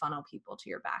that's going to funnel people to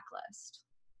your backlist.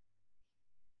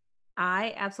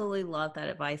 I absolutely love that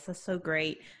advice. That's so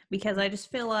great, because I just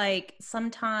feel like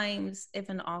sometimes if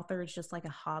an author is just like a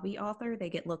hobby author, they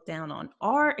get looked down on.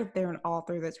 Or if they're an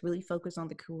author that's really focused on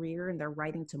the career and they're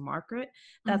writing to market,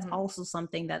 that's also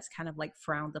something that's kind of like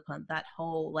frowned upon, that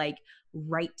whole like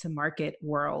right to market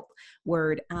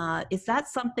word. Is that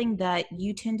something that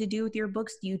you tend to do with your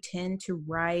books? Do you tend to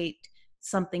write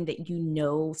something that you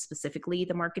know specifically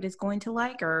the market is going to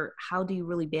like, or how do you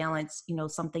really balance, you know,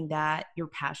 something that you're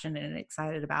passionate and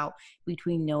excited about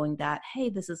between knowing that,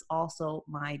 hey, this is also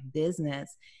my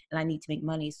business and I need to make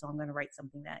money, so I'm going to write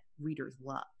something that readers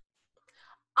love?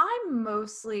 I'm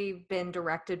mostly been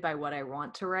directed by what I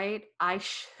want to write. I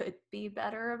should be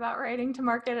better about writing to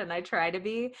market, and I try to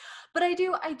be, but I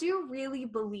do really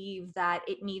believe that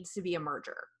it needs to be a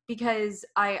merger, because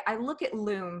I look at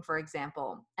Loom, for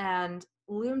example, and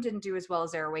Loom didn't do as well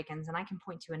as Air Awakens, and I can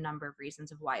point to a number of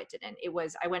reasons of why it didn't.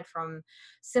 I went from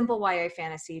simple YA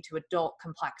fantasy to adult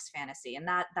complex fantasy, and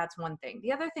that's one thing.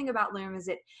 The other thing about Loom is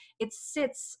it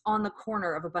sits on the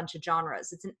corner of a bunch of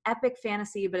genres. It's an epic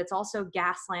fantasy, but it's also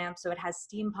Gaslamp, so it has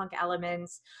steampunk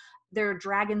elements. There are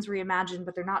dragons reimagined,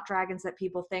 but they're not dragons that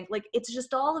people think. Like, it's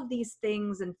just all of these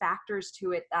things and factors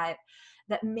to it that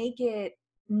make it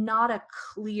not a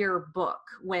clear book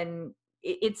when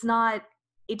it's not,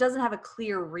 it doesn't have a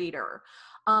clear reader.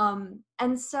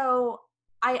 And so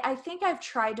I think I've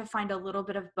tried to find a little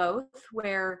bit of both,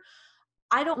 where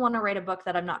I don't want to write a book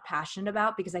that I'm not passionate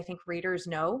about, because I think readers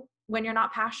know when you're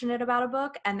not passionate about a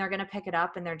book, and they're going to pick it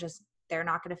up and they're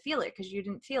not going to feel it because you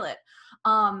didn't feel it.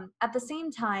 At the same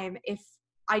time, if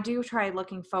I do try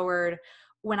looking forward,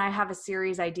 when I have a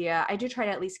series idea, I do try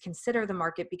to at least consider the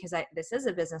market, because this is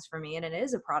a business for me and it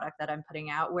is a product that I'm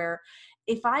putting out, where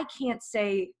if I can't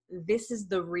say this is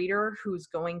the reader who's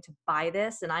going to buy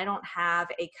this, and I don't have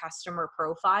a customer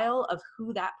profile of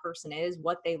who that person is,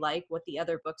 what they like, what the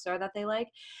other books are that they like,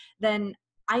 then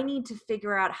I need to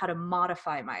figure out how to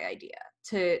modify my idea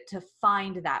to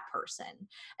find that person.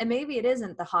 And maybe it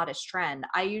isn't the hottest trend.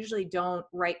 I usually don't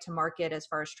write to market as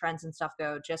far as trends and stuff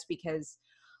go, just because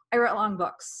I write long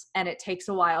books and it takes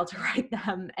a while to write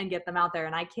them and get them out there.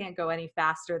 And I can't go any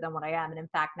faster than what I am. And in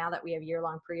fact, now that we have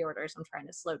year-long pre-orders, I'm trying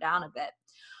to slow down a bit.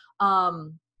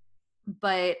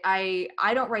 But I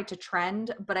don't write to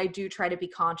trend, but I do try to be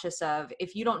conscious of,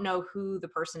 if you don't know who the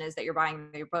person is that you're buying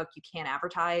your book, you can't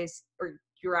advertise, or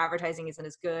your advertising isn't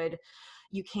as good.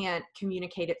 You can't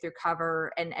communicate it through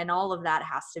cover, and all of that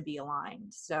has to be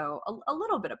aligned. So a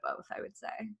little bit of both, I would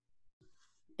say.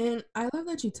 And I love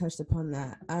that you touched upon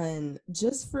that. And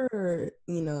just for,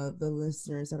 the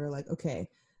listeners that are like, okay,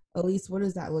 Elise, what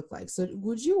does that look like? So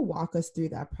would you walk us through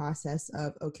that process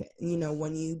of, okay,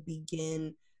 when you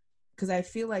begin, because I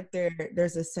feel like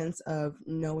there's a sense of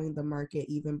knowing the market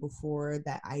even before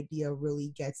that idea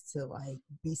really gets to like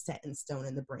be set in stone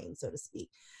in the brain, so to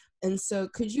speak. And so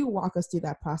could you walk us through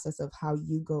that process of how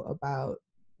you go about,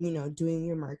 doing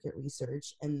your market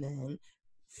research and then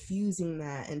fusing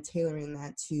that and tailoring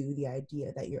that to the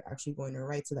idea that you're actually going to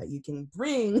write so that you can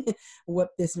bring what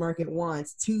this market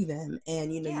wants to them,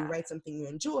 and you Yeah. write something you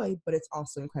enjoy, but it's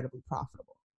also incredibly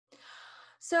profitable.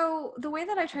 So the way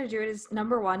that I try to do it is,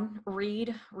 number one,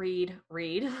 read, read,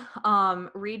 read.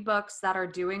 Read books that are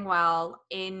doing well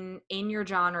in your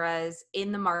genres,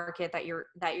 in the market that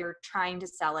you're trying to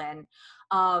sell in.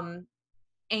 Um,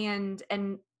 and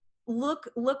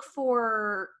look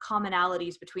for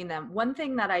commonalities between them. One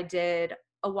thing that I did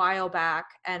a while back,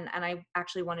 and I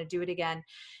actually want to do it again,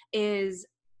 is,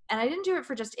 and I didn't do it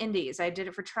for just indies, I did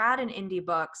it for trad and indie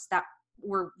books that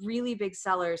were really big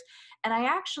sellers, and I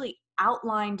actually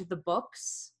outlined the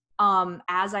books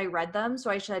as I read them.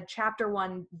 So I said, chapter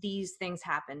 1, these things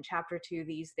happen, chapter 2,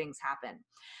 these things happen,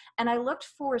 and I looked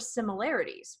for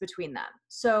similarities between them.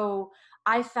 So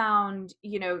I found,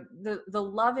 the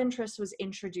love interest was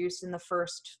introduced in the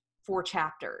first 4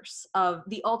 chapters. Of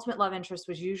the ultimate love interest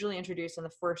was usually introduced in the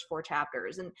first 4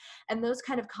 chapters, and those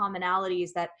kind of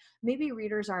commonalities that maybe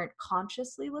readers aren't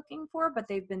consciously looking for, but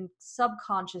they've been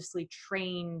subconsciously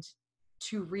trained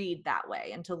to read that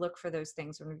way and to look for those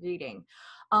things when reading.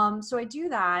 So I do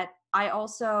that. I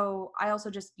also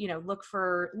just,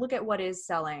 look at what is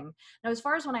selling. Now, as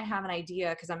far as when I have an idea,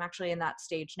 because I'm actually in that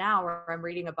stage now where I'm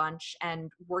reading a bunch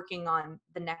and working on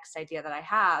the next idea that I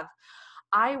have,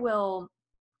 I will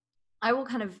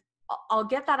kind of, I'll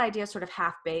get that idea sort of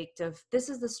half baked of, this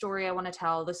is the story I want to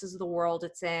tell. This is the world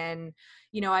it's in.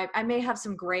 I may have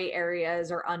some gray areas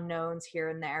or unknowns here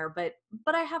and there, but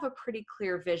I have a pretty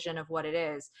clear vision of what it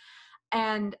is.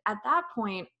 And at that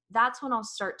point, that's when I'll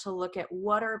start to look at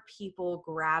what are people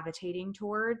gravitating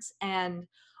towards, and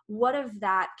what of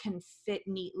that can fit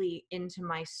neatly into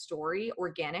my story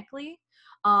organically.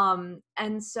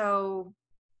 And so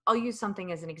I'll use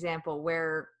something as an example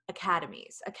where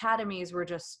academies were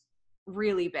just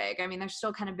really big. I mean, they're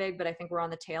still kind of big, but I think we're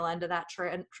on the tail end of that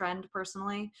trend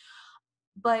personally.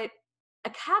 But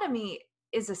academy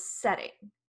is a setting.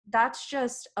 That's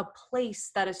just a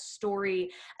place that a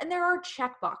story, and there are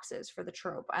check boxes for the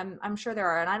trope. I'm sure there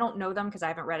are, and I don't know them because I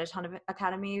haven't read a ton of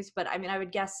academies, but I mean, I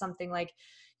would guess something like,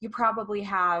 you probably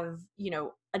have,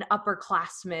 an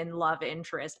upperclassman love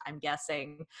interest, I'm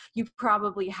guessing. You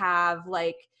probably have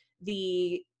like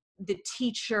the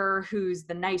teacher who's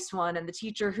the nice one and the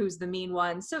teacher who's the mean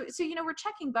one. So we're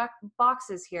checking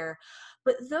boxes here,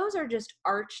 but those are just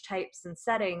archetypes and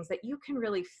settings that you can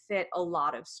really fit a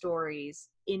lot of stories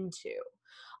into.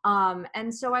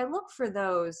 And so I look for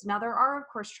those. Now, there are, of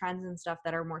course, trends and stuff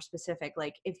that are more specific.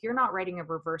 Like, if you're not writing a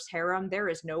reverse harem, there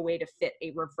is no way to fit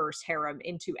a reverse harem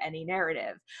into any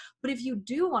narrative. But if you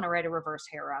do want to write a reverse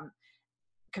harem,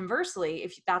 conversely,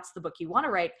 if that's the book you want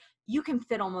to write, you can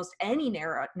fit almost any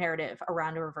narrative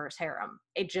around a reverse harem.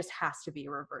 It just has to be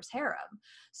a reverse harem.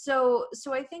 So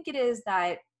I think it is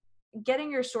that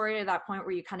getting your story to that point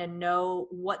where you kind of know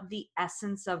what the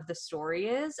essence of the story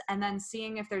is, and then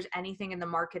seeing if there's anything in the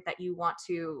market that you want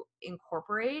to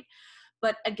incorporate.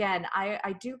 But again,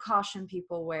 I do caution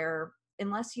people where,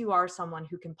 unless you are someone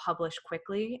who can publish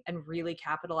quickly and really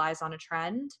capitalize on a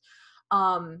trend,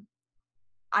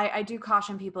 I do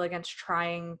caution people against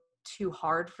trying too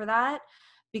hard for that,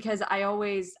 because I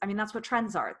mean, that's what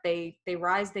trends are. They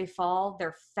rise, they fall,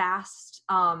 they're fast.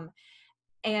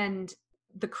 And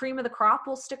the cream of the crop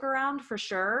will stick around for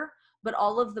sure. But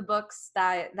all of the books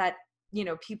that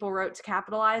people wrote to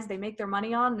capitalize, they make their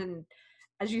money on. And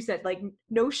as you said, like,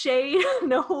 no shade,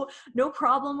 no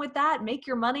problem with that. Make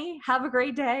your money, have a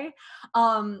great day.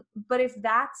 But if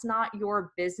that's not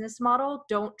your business model,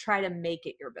 don't try to make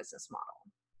it your business model.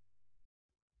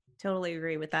 Totally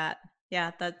agree with that.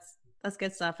 Yeah, that's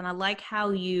good stuff. And I like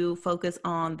how you focus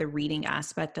on the reading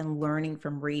aspect and learning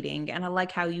from reading. And I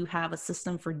like how you have a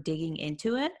system for digging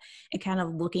into it and kind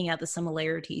of looking at the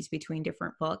similarities between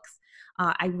different books.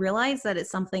 I realize that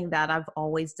it's something that I've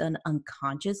always done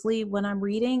unconsciously when I'm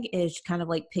reading, is kind of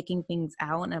like picking things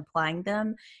out and applying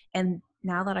them. And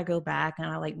now that I go back and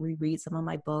I like reread some of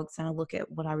my books and I look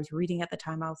at what I was reading at the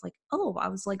time, I was like, oh, I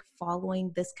was like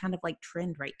following this kind of like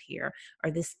trend right here, or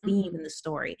this theme in the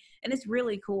story. And it's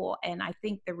really cool. And I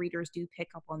think the readers do pick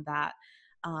up on that.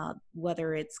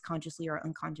 whether it's consciously or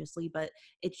unconsciously, but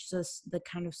it's just the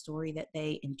kind of story that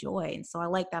they enjoy. And so I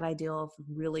like that idea of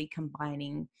really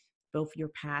combining both your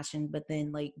passion, but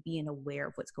then like being aware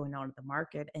of what's going on in the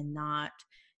market and not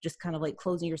just kind of like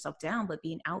closing yourself down, but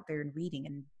being out there and reading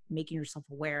and making yourself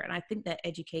aware. And I think that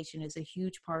education is a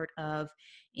huge part of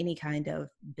any kind of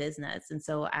business. And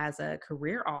so as a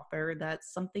career author,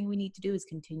 that's something we need to do, is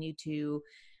continue to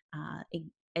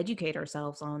educate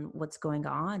ourselves on what's going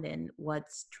on and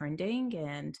what's trending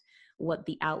and what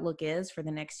the outlook is for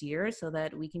the next year, so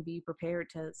that we can be prepared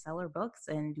to sell our books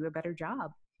and do a better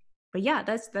job. But yeah,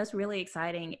 that's really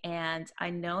exciting. And I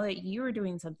know that you are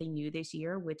doing something new this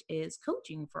year, which is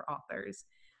coaching for authors.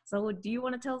 So do you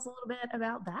want to tell us a little bit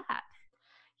about that?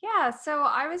 Yeah, so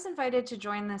I was invited to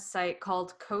join this site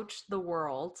called Coach the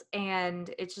World,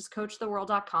 and it's just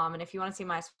coachtheworld.com. And if you want to see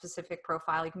my specific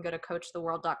profile, you can go to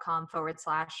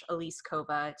coachtheworld.com/Elise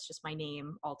Kova. It's just my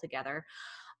name altogether.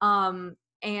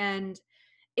 And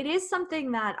it is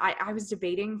something that I was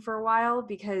debating for a while,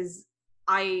 because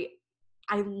I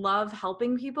I love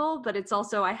helping people, but it's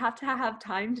also, I have to have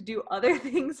time to do other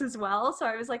things as well. So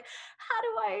I was like, how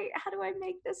do I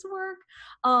make this work?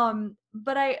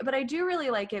 But I do really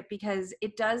like it, because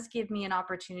it does give me an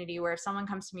opportunity where if someone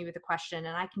comes to me with a question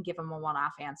and I can give them a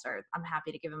one-off answer, I'm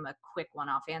happy to give them a quick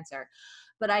one-off answer.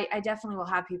 But I definitely will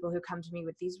have people who come to me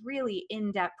with these really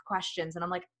in-depth questions, and I'm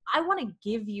like, I want to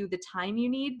give you the time you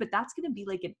need, but that's going to be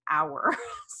like an hour.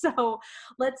 So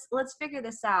let's figure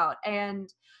this out. And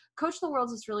Coach the World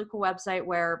is this really cool website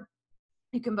where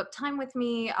you can book time with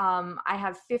me. I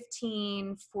have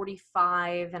 15,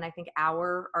 45, and I think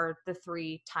hour are the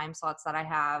three time slots that I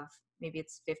have. Maybe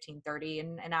it's 15, 30,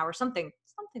 and an hour, something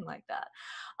like that.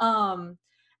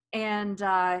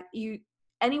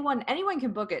 Anyone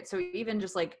can book it. So even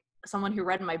just like someone who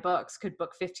read my books could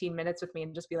book 15 minutes with me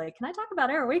and just be like, can I talk about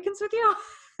Air Awakens with you?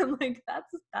 And like,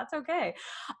 that's okay.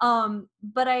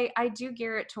 But I do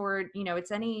gear it toward,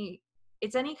 it's any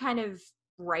kind of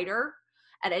writer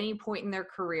at any point in their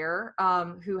career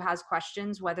who has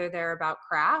questions, whether they're about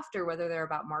craft or whether they're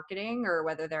about marketing or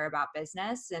whether they're about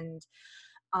business. And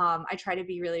I try to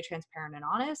be really transparent and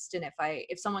honest. And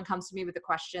if someone comes to me with a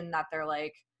question that they're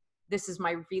like, this is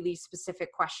my really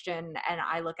specific question, and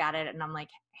I look at it and I'm like,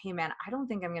 hey man, I don't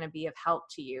think I'm going to be of help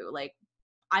to you. Like,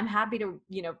 I'm happy to,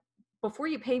 before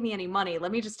you pay me any money,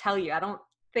 let me just tell you, I don't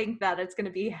think that it's going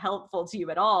to be helpful to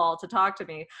you at all to talk to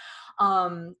me.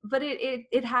 But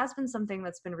it has been something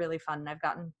that's been really fun.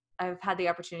 I've had the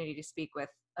opportunity to speak with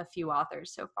a few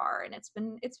authors so far, and it's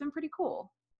been pretty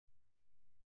cool.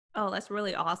 Oh, that's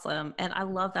really awesome. And I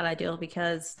love that idea,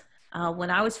 because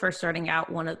when I was first starting out,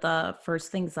 one of the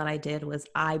first things that I did was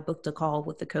I booked a call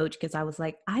with the coach, because I was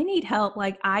like, I need help.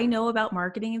 Like, I know about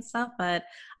marketing and stuff, but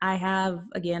I have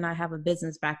a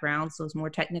business background, so it's more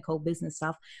technical business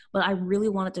stuff, but I really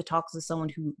wanted to talk to someone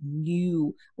who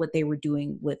knew what they were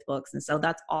doing with books. And so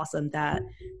that's awesome that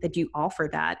you offer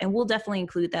that. And we'll definitely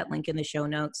include that link in the show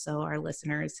notes, so our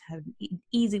listeners have an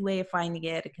easy way of finding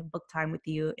it and can book time with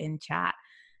you and chat.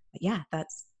 But yeah,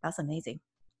 that's amazing.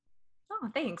 Oh,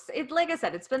 thanks. Like I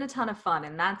said, it's been a ton of fun,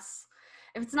 and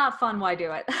if it's not fun, why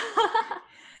do it?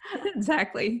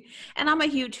 Exactly. And I'm a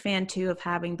huge fan too of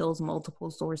having those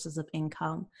multiple sources of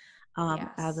income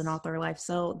as an Yes. author life.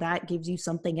 So that gives you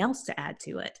something else to add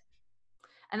to it.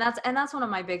 And that's one of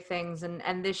my big things.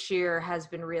 And this year has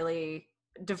been really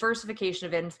diversification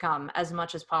of income as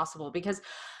much as possible, because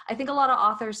I think a lot of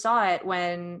authors saw it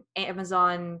when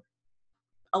Amazon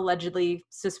allegedly,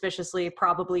 suspiciously,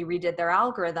 probably redid their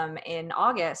algorithm in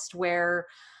August, where,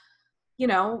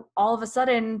 all of a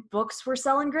sudden books were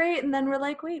selling great. And then we're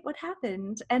like, wait, what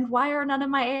happened? And why are none of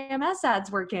my AMS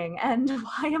ads working? And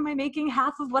why am I making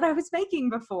half of what I was making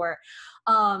before?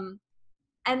 And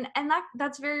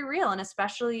that's very real. And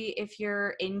especially if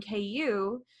you're in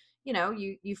KU,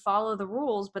 you follow the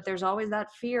rules, but there's always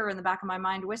that fear in the back of my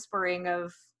mind whispering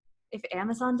of, if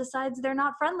Amazon decides they're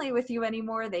not friendly with you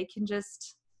anymore, they can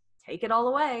just take it all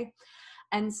away.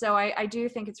 And so I do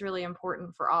think it's really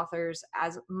important for authors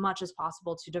as much as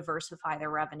possible to diversify their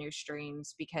revenue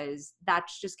streams, because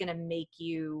that's just going to make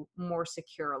you more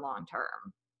secure long term.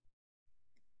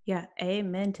 Yeah,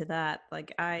 amen to that.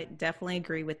 Like, I definitely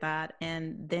agree with that.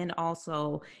 And then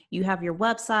also, you have your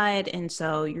website, and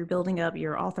so you're building up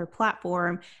your author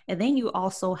platform. And then you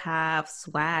also have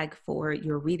swag for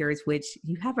your readers, which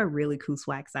you have a really cool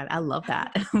swag site. I love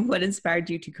that. What inspired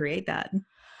you to create that?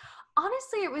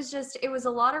 Honestly, it was a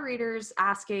lot of readers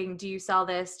asking, do you sell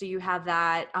this? Do you have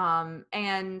that?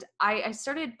 And I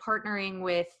started partnering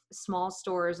with small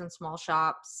stores and small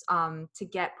shops to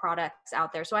get products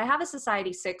out there. So I have a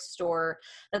Society 6 store.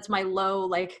 That's my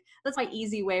that's my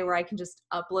easy way where I can just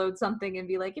upload something and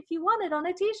be like, if you want it on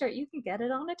a t-shirt, you can get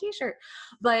it on a t-shirt.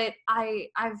 But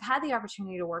I've had the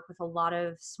opportunity to work with a lot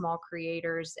of small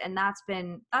creators, and that's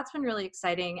been really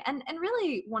exciting. And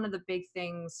really one of the big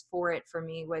things for it for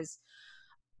me was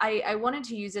I wanted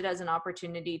to use it as an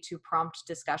opportunity to prompt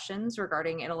discussions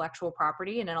regarding intellectual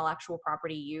property and intellectual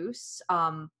property use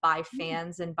by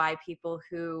fans and by people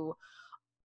who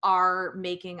are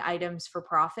making items for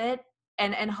profit,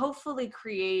 and hopefully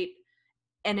create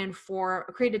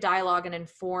a dialogue and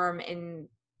inform, in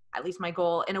at least my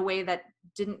goal, in a way that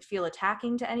didn't feel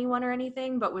attacking to anyone or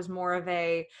anything, but was more of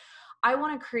I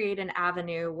want to create an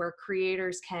avenue where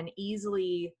creators can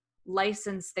easily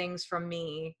license things from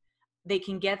me. They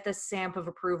can get the stamp of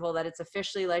approval that it's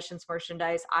officially licensed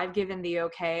merchandise. I've given the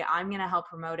okay. I'm going to help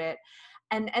promote it.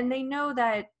 And they know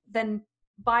that then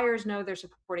buyers know they're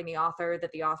supporting the author,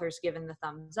 that the author's given the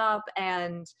thumbs up,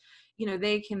 and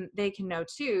they can know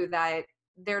too that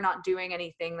they're not doing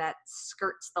anything that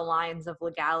skirts the lines of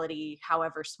legality,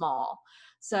 however small.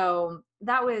 So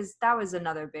that was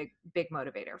another big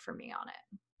motivator for me on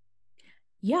it.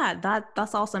 Yeah,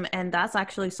 that's awesome. And that's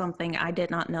actually something I did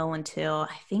not know until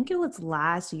I think it was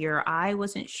last year. I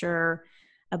wasn't sure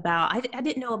about, I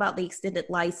didn't know about the extended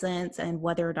license and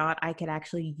whether or not I could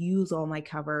actually use all my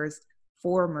covers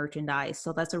for merchandise.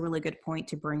 So that's a really good point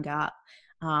to bring up.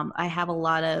 I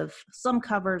have some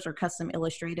covers are custom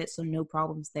illustrated, so no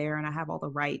problems there. And I have all the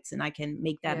rights and I can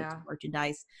make that into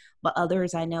merchandise. But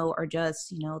others I know are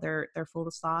just, they're full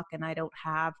of stock and I don't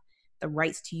have the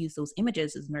rights to use those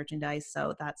images as merchandise.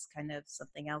 So that's kind of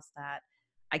something else that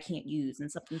I can't use,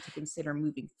 and something to consider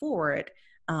moving forward.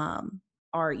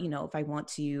 Or, if I want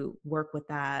to work with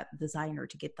that designer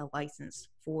to get the license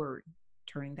for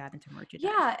turning that into merchandise.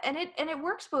 Yeah. And it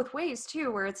works both ways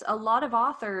too, where it's a lot of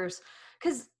authors,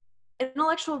 because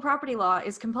intellectual property law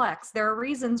is complex. There are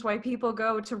reasons why people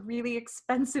go to really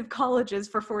expensive colleges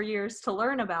for 4 years to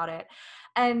learn about it.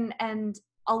 And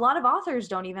a lot of authors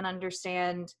don't even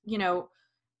understand,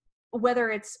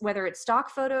 whether it's stock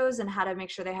photos and how to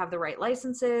make sure they have the right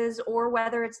licenses, or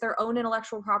whether it's their own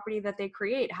intellectual property that they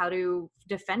create, how to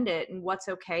defend it and what's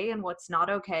okay and what's not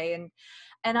okay.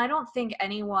 And I don't think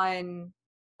anyone,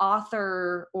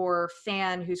 author or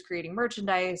fan who's creating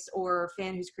merchandise or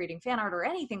fan who's creating fan art or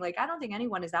anything, like, I don't think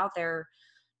anyone is out there,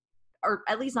 or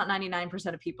at least not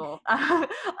 99% of people.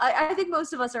 I think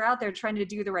most of us are out there trying to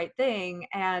do the right thing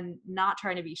and not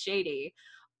trying to be shady.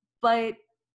 But,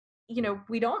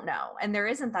 we don't know. And there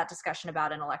isn't that discussion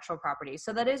about intellectual property.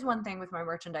 So that is one thing with my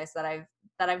merchandise that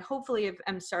I've hopefully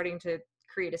am starting to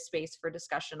create a space for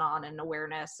discussion on and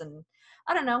awareness. And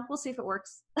I don't know, we'll see if it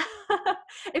works.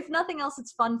 If nothing else,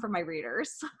 it's fun for my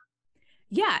readers.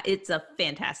 Yeah, it's a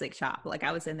fantastic shop. Like,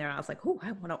 I was in there and I was like, oh,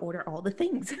 I want to order all the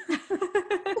things.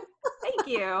 Thank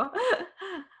you.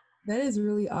 That is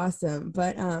really awesome.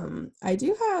 But I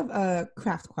do have a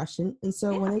craft question. And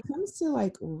so when it comes to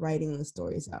like writing the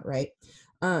stories out, right?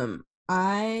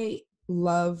 I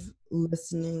love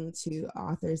listening to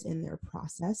authors in their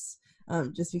process,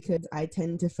 just because I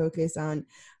tend to focus on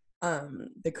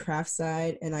the craft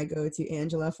side, and I go to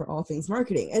Angela for all things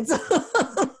marketing. And so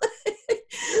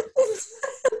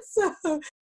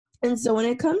And so when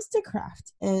it comes to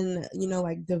craft and,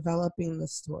 like developing the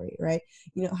story, right?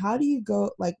 How do you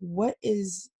go, like, what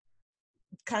is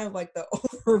kind of like the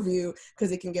overview,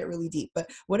 because it can get really deep, but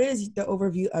what is the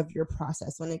overview of your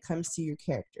process when it comes to your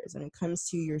characters, when it comes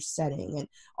to your setting, and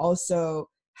also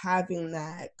having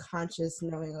that conscious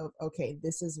knowing of, okay,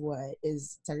 this is what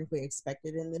is technically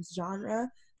expected in this genre,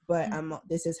 but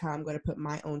this is how I'm going to put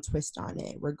my own twist on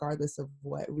it, regardless of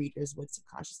what readers would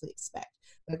subconsciously expect.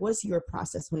 Like, what's your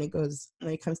process when it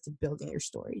comes to building your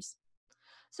stories?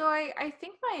 So I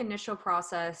think my initial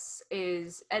process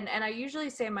is, and I usually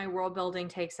say my world building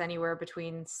takes anywhere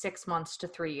between 6 months to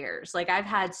 3 years. Like, I've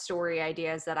had story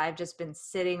ideas that I've just been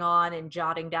sitting on and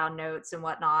jotting down notes and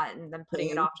whatnot, and then putting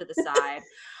it off to the side.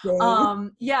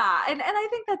 Yeah. And I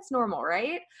think that's normal,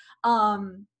 right?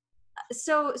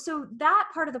 So that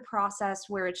part of the process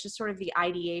where it's just sort of the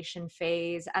ideation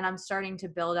phase, and I'm starting to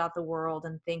build out the world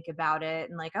and think about it,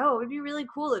 and like, oh, it'd be really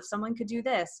cool if someone could do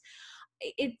this.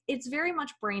 It's very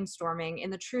much brainstorming in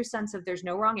the true sense of there's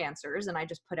no wrong answers, and I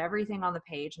just put everything on the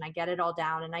page and I get it all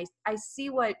down, and I see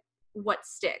what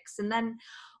sticks. And then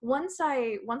once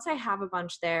I have a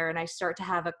bunch there and I start to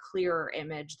have a clearer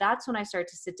image, that's when I start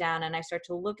to sit down and I start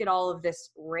to look at all of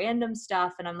this random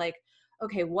stuff, and I'm like,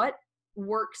 okay, what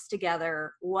works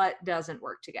together, what doesn't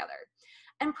work together?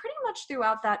 and pretty much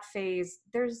throughout that phase,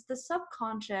 there's the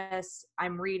subconscious.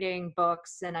 I'm reading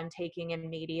books and I'm taking in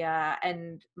media,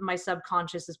 and my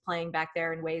subconscious is playing back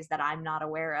there in ways that I'm not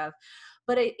aware of.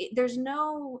 But there's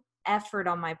no effort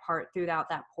on my part throughout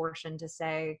that portion to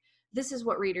say, this is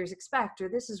what readers expect, or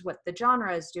this is what the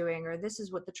genre is doing, or this is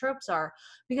what the tropes are,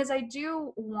 because I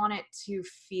do want it to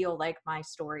feel like my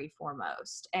story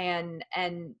foremost, and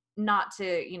not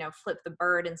to, you know, flip the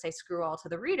bird and say screw all to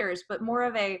the readers, but more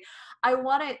of a, I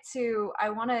want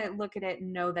to look at it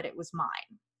and know that it was mine.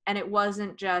 And it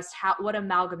wasn't just what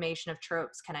amalgamation of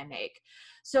tropes can I make?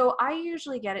 So I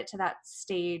usually get it to that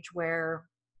stage where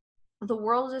the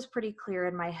world is pretty clear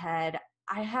in my head.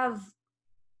 I have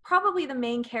probably the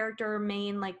main character,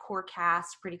 main like core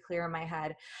cast pretty clear in my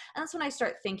head. And that's when I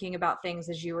start thinking about things,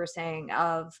 as you were saying,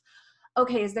 of,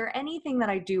 okay, is there anything that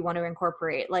I do want to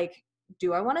incorporate? Like,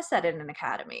 do I want to set it in an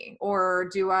academy, or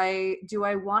do I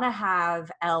want to have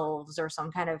elves or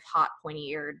some kind of hot pointy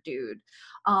eared dude?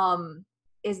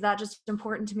 Is that just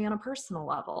important to me on a personal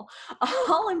level?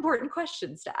 All important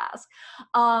questions to ask.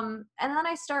 And then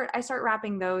I start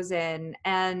wrapping those in,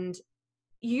 and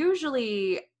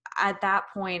usually at that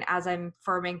point, as I'm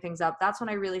firming things up, that's when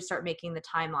I really start making the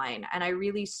timeline, and I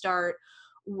really start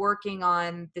working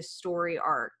on the story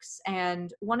arcs.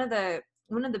 And one of the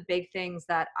big things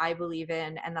that I believe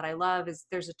in and that I love is,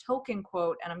 there's a Tolkien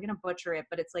quote, and I'm going to butcher it,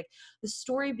 but it's like, the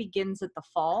story begins at the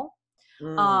fall.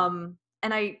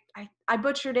 And I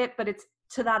butchered it, but it's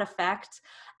to that effect.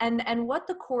 And what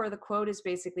the core of the quote is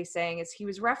basically saying is, he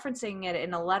was referencing it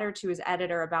in a letter to his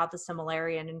editor about the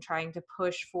Silmarillion and trying to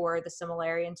push for the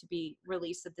Silmarillion to be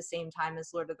released at the same time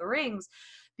as Lord of the Rings,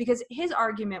 because his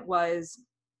argument was,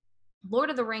 Lord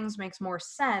of the Rings makes more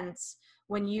sense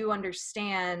when you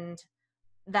understand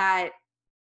that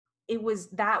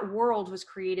that world was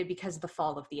created because of the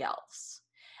fall of the elves.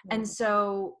 And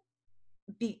so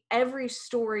every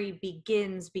story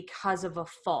begins because of a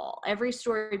fall. Every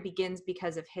story begins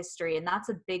because of history. And that's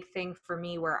a big thing for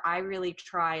me, where I really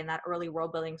try in that early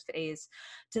world building phase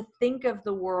to think of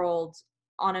the world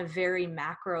on a very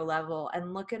macro level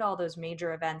and look at all those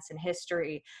major events in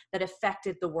history that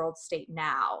affected the world state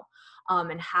now,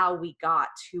 and how we got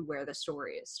to where the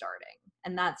story is starting.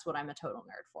 And that's what I'm a total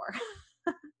nerd for.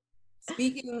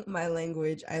 Speaking my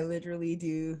language, I literally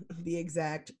do the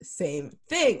exact same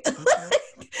thing.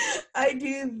 I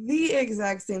do the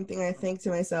exact same thing. I think to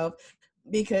myself,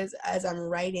 because as I'm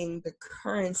writing the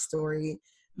current story,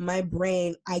 my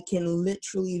brain, I can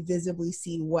literally visibly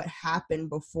see what happened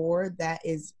before that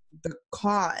is the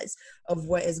cause of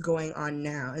what is going on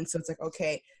now. And so it's like,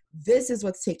 okay, this is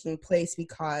what's taking place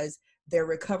because they're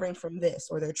recovering from this,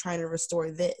 or they're trying to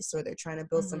restore this, or they're trying to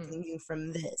build something new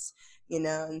from this, you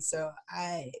know? And so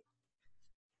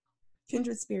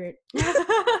kindred spirit. Yay!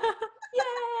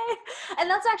 And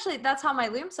that's how my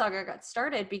Loom Saga got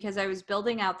started, because I was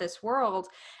building out this world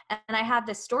and I had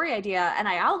this story idea and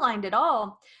I outlined it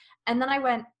all. And then I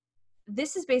went,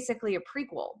 this is basically a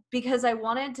prequel, because I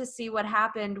wanted to see what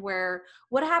happens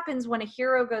when a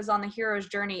hero goes on the hero's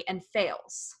journey and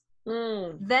fails.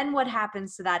 Then what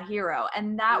happens to that hero?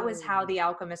 And that was how The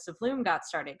Alchemist of Loom got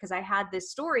started, because I had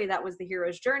this story that was the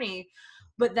hero's journey,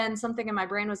 but then something in my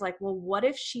brain was like, well, what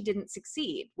if she didn't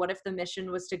succeed? What if the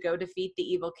mission was to go defeat the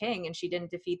evil king, and she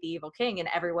didn't defeat the evil king, and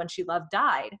everyone she loved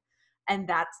died? And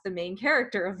that's the main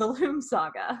character of the Loom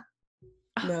Saga.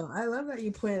 No, I love that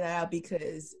you pointed that out,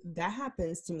 because that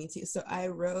happens to me too. So I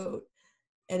wrote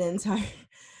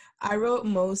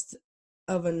most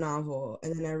of a novel,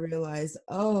 and then I realized,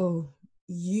 oh,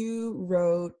 you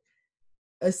wrote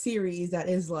a series that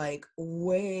is like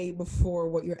way before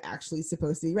what you're actually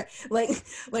supposed to be, right?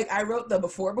 Like I wrote the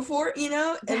before, you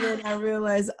know, and then I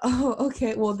realized, oh,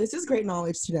 okay, well, this is great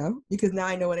knowledge to know, because now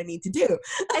I know what I need to do.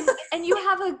 And you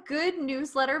have a good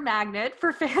newsletter magnet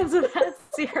for fans of that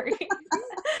series.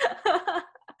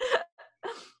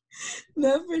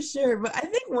 No, for sure. But I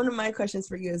think one of my questions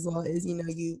for you as well is, you know,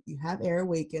 you have Air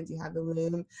Awakens, you have the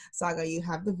Loom Saga, you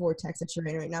have the Vortex that you're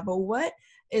in right now, but what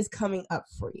is coming up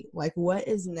for you? Like, what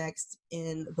is next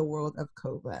in the world of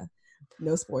Kova?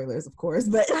 No spoilers, of course,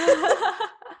 but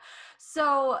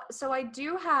so I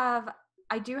do have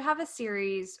a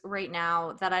series right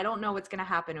now that I don't know what's going to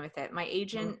happen with it. My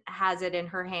agent has it in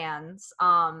her hands.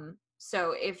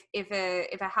 So if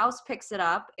a house picks it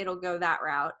up, it'll go that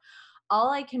route. All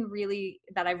I can really,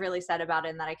 that I've really said about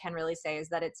it and that I can really say, is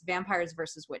that it's vampires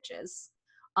versus witches.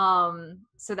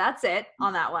 So that's it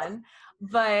on that one.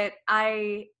 But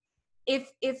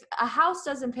if a house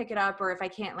doesn't pick it up, or if I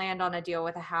can't land on a deal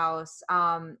with a house,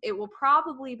 it will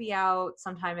probably be out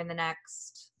sometime in the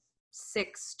next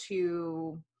 6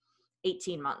 to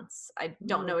 18 months. I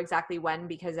don't know exactly when,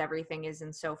 because everything is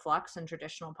in so flux and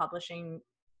traditional publishing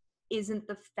isn't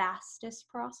the fastest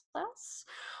process.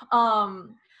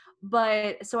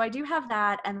 But so I do have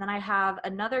that. And then I have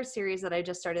another series that I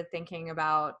just started thinking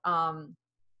about,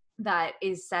 that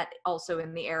is set also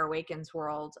in the Air Awakens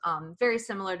world, very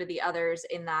similar to the others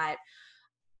in that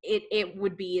it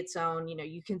would be its own, you know,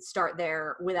 you can start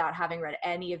there without having read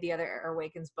any of the other Air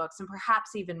Awakens books, and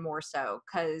perhaps even more so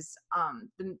because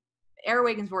the Air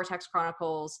Awakens Vortex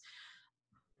Chronicles,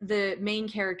 the main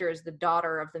character is the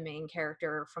daughter of the main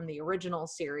character from the original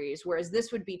series, whereas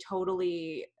this would be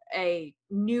totally a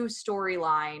new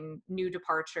storyline, new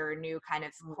departure, new kind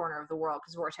of corner of the world,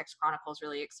 because Vortex Chronicles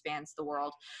really expands the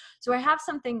world. So I have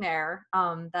something there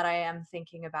that I am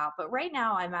thinking about. But right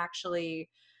now I'm actually,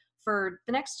 for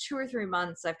the next 2 or 3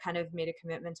 months, I've kind of made a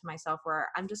commitment to myself where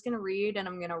I'm just going to read and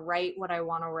I'm going to write what I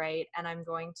want to write, and I'm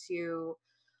going to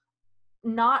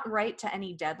not write to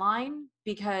any deadline,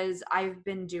 because I've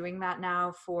been doing that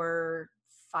now for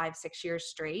 5-6 years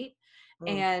straight.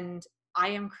 And I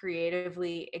am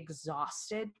creatively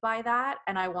exhausted by that.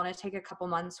 And I want to take a couple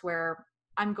months where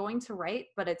I'm going to write,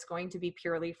 but it's going to be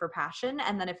purely for passion.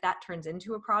 And then if that turns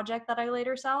into a project that I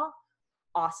later sell,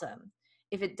 awesome.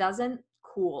 If it doesn't,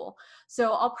 cool.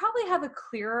 So I'll probably have a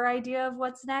clearer idea of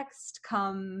what's next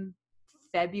come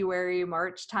February,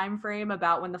 March timeframe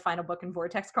about when the final book in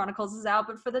Vortex Chronicles is out.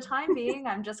 But for the time being,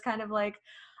 I'm just kind of like,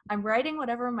 I'm writing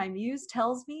whatever my muse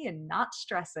tells me and not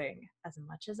stressing as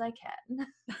much as I can.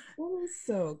 That is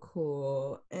so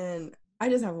cool. And I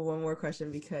just have one more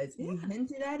question, because you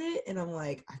hinted at it and I'm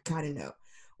like, I gotta know.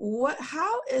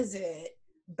 How is it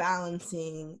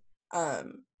balancing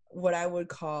what I would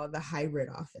call the hybrid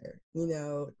author?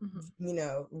 You're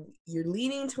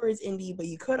leaning towards indie, but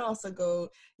you could also go,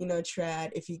 trad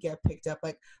if you get picked up.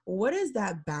 Like, what is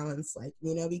that balance like?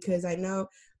 Because I know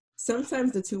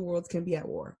sometimes the two worlds can be at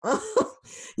war.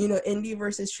 Indie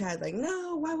versus trad, like,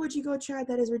 no, why would you go trad?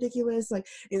 That is ridiculous. Like,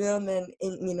 and then,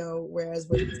 whereas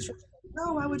with trad,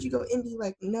 no, why would you go indie?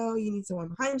 Like, no, you need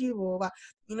someone behind you, blah, blah,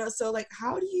 blah. So like,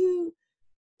 how do you,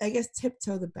 I guess,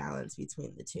 tiptoe the balance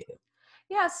between the two?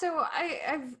 Yeah, so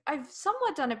I've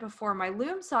somewhat done it before. My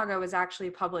Loom Saga was actually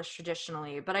published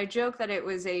traditionally, but I joke that it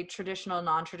was a traditional,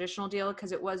 non-traditional deal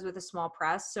because it was with a small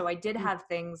press. So I did have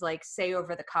things like say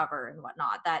over the cover and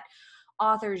whatnot that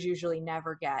authors usually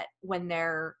never get when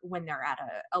they're at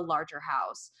a larger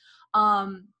house.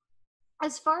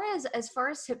 As far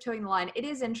as tiptoeing the line, it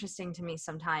is interesting to me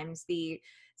sometimes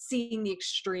seeing the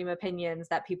extreme opinions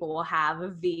that people will have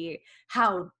of the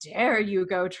how dare you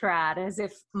go trad, as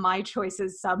if my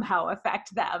choices somehow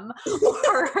affect them,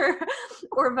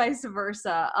 or vice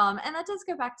versa. And that does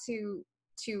go back to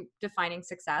defining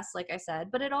success, like I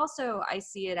said, but it also, I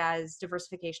see it as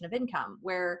diversification of income,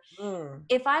 where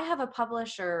if I have a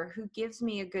publisher who gives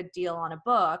me a good deal on a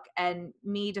book, and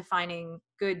me defining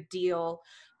good deal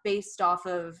based off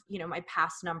of, my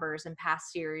past numbers and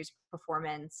past series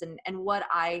performance and what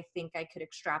I think I could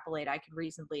extrapolate, I could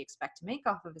reasonably expect to make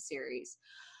off of a series,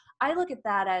 I look at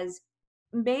that as,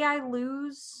 may I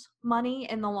lose money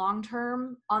in the long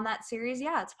term on that series?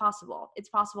 Yeah, it's possible. It's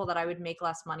possible that I would make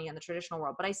less money in the traditional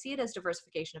world, but I see it as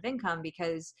diversification of income,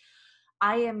 because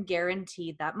I am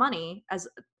guaranteed that money as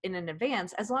in an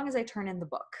advance as long as I turn in the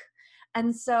book.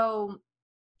 And so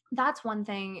that's one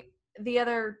thing. The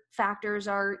other factors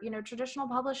are, traditional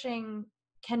publishing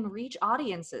can reach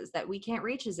audiences that we can't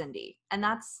reach as indie. And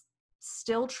that's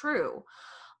still true.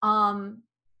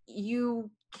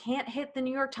 You can't hit the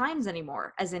New York Times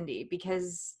anymore as indie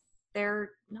because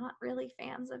they're not really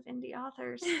fans of indie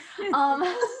authors.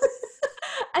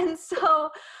 And so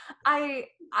I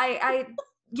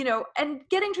and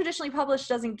getting traditionally published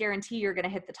doesn't guarantee you're going to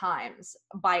hit the Times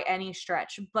by any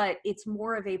stretch, but it's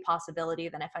more of a possibility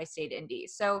than if I stayed indie.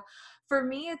 So for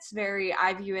me,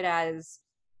 I view it as,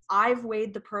 I've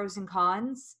weighed the pros and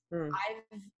cons.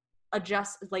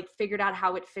 I've figured out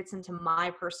how it fits into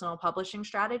my personal publishing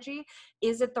strategy.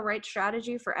 Is it the right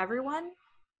strategy for everyone?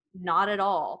 Not at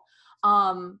all.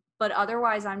 But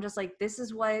otherwise, I'm just like,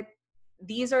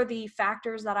 these are the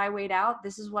factors that I weighed out.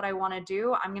 This is what I want to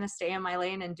do. I'm going to stay in my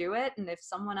lane and do it. And if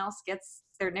someone else gets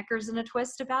their knickers in a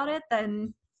twist about it,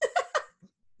 then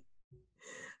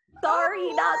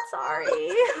sorry, not sorry.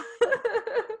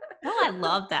 No, I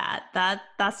love that.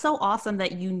 That's so awesome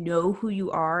that you know who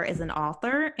you are as an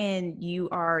author and you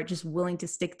are just willing to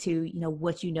stick to,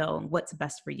 what you know and what's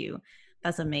best for you.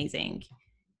 That's amazing.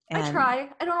 And I try.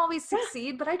 I don't always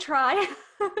succeed, but I try.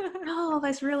 Oh,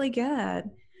 that's really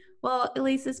good. Well,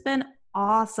 Elise, it's been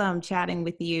awesome chatting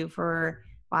with you for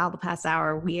Wow, the past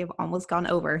hour, we have almost gone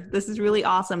over. This is really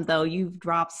awesome, though. You've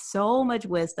dropped so much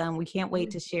wisdom. We can't wait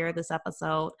to share this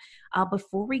episode.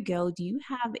 Before we go, do you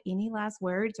have any last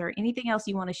words or anything else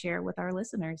you want to share with our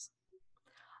listeners?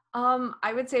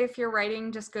 I would say if you're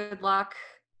writing, just good luck.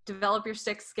 Develop your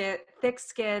thick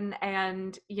skin,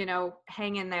 and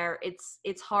hang in there.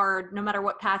 It's hard no matter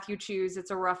what path you choose.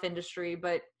 It's a rough industry,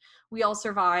 but we all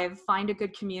survive. Find a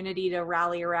good community to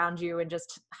rally around you and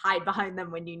just hide behind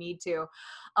them when you need to.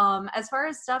 As far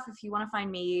as stuff, if you want to find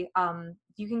me,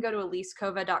 you can go to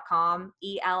elisekova.com,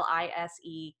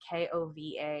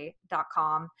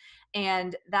 ELISEKOVA.com.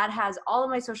 And that has all of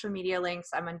my social media links.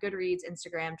 I'm on Goodreads,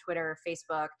 Instagram, Twitter,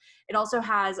 Facebook. It also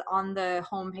has on the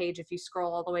homepage, if you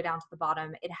scroll all the way down to the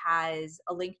bottom, it has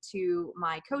a link to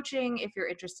my coaching if you're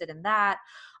interested in that.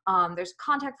 There's a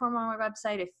contact form on my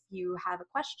website if you have a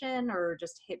question, or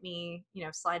just hit me,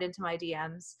 slide into my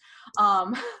DMs.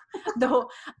 Though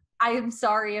I am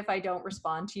sorry if I don't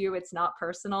respond to you. It's not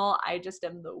personal. I just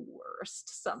am the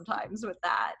worst sometimes with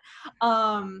that.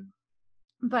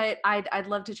 But I'd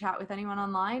love to chat with anyone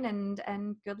online,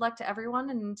 and good luck to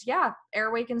everyone. And yeah, Air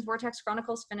Awakens Vortex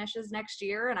Chronicles finishes next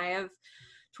year, and I have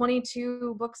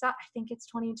 22 books out. I think it's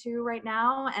 22 right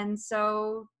now. And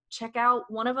so check out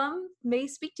one of them, may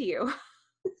speak to you.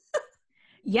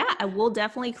 Yeah, I will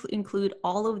definitely include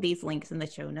all of these links in the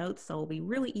show notes. So it'll be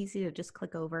really easy to just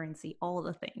click over and see all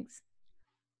the things.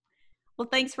 Well,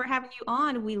 thanks for having you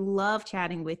on. We love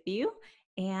chatting with you,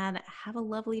 and have a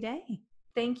lovely day.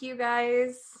 Thank you,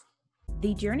 guys.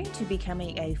 The journey to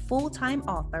becoming a full-time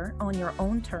author on your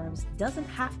own terms doesn't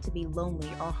have to be lonely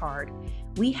or hard.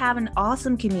 We have an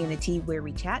awesome community where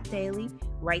we chat daily,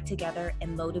 write together,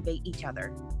 and motivate each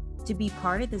other. To be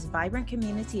part of this vibrant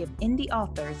community of indie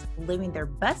authors living their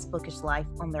best bookish life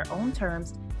on their own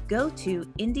terms, go to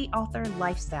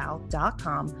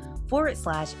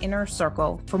indieauthorlifestyle.com/inner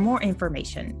circle for more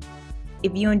information.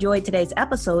 If you enjoyed today's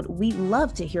episode, we'd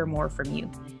love to hear more from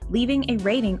you. Leaving a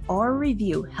rating or a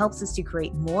review helps us to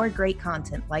create more great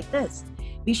content like this.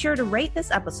 Be sure to rate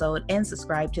this episode and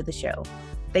subscribe to the show.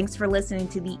 Thanks for listening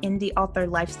to the Indie Author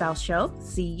Lifestyle Show.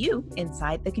 See you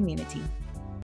inside the community.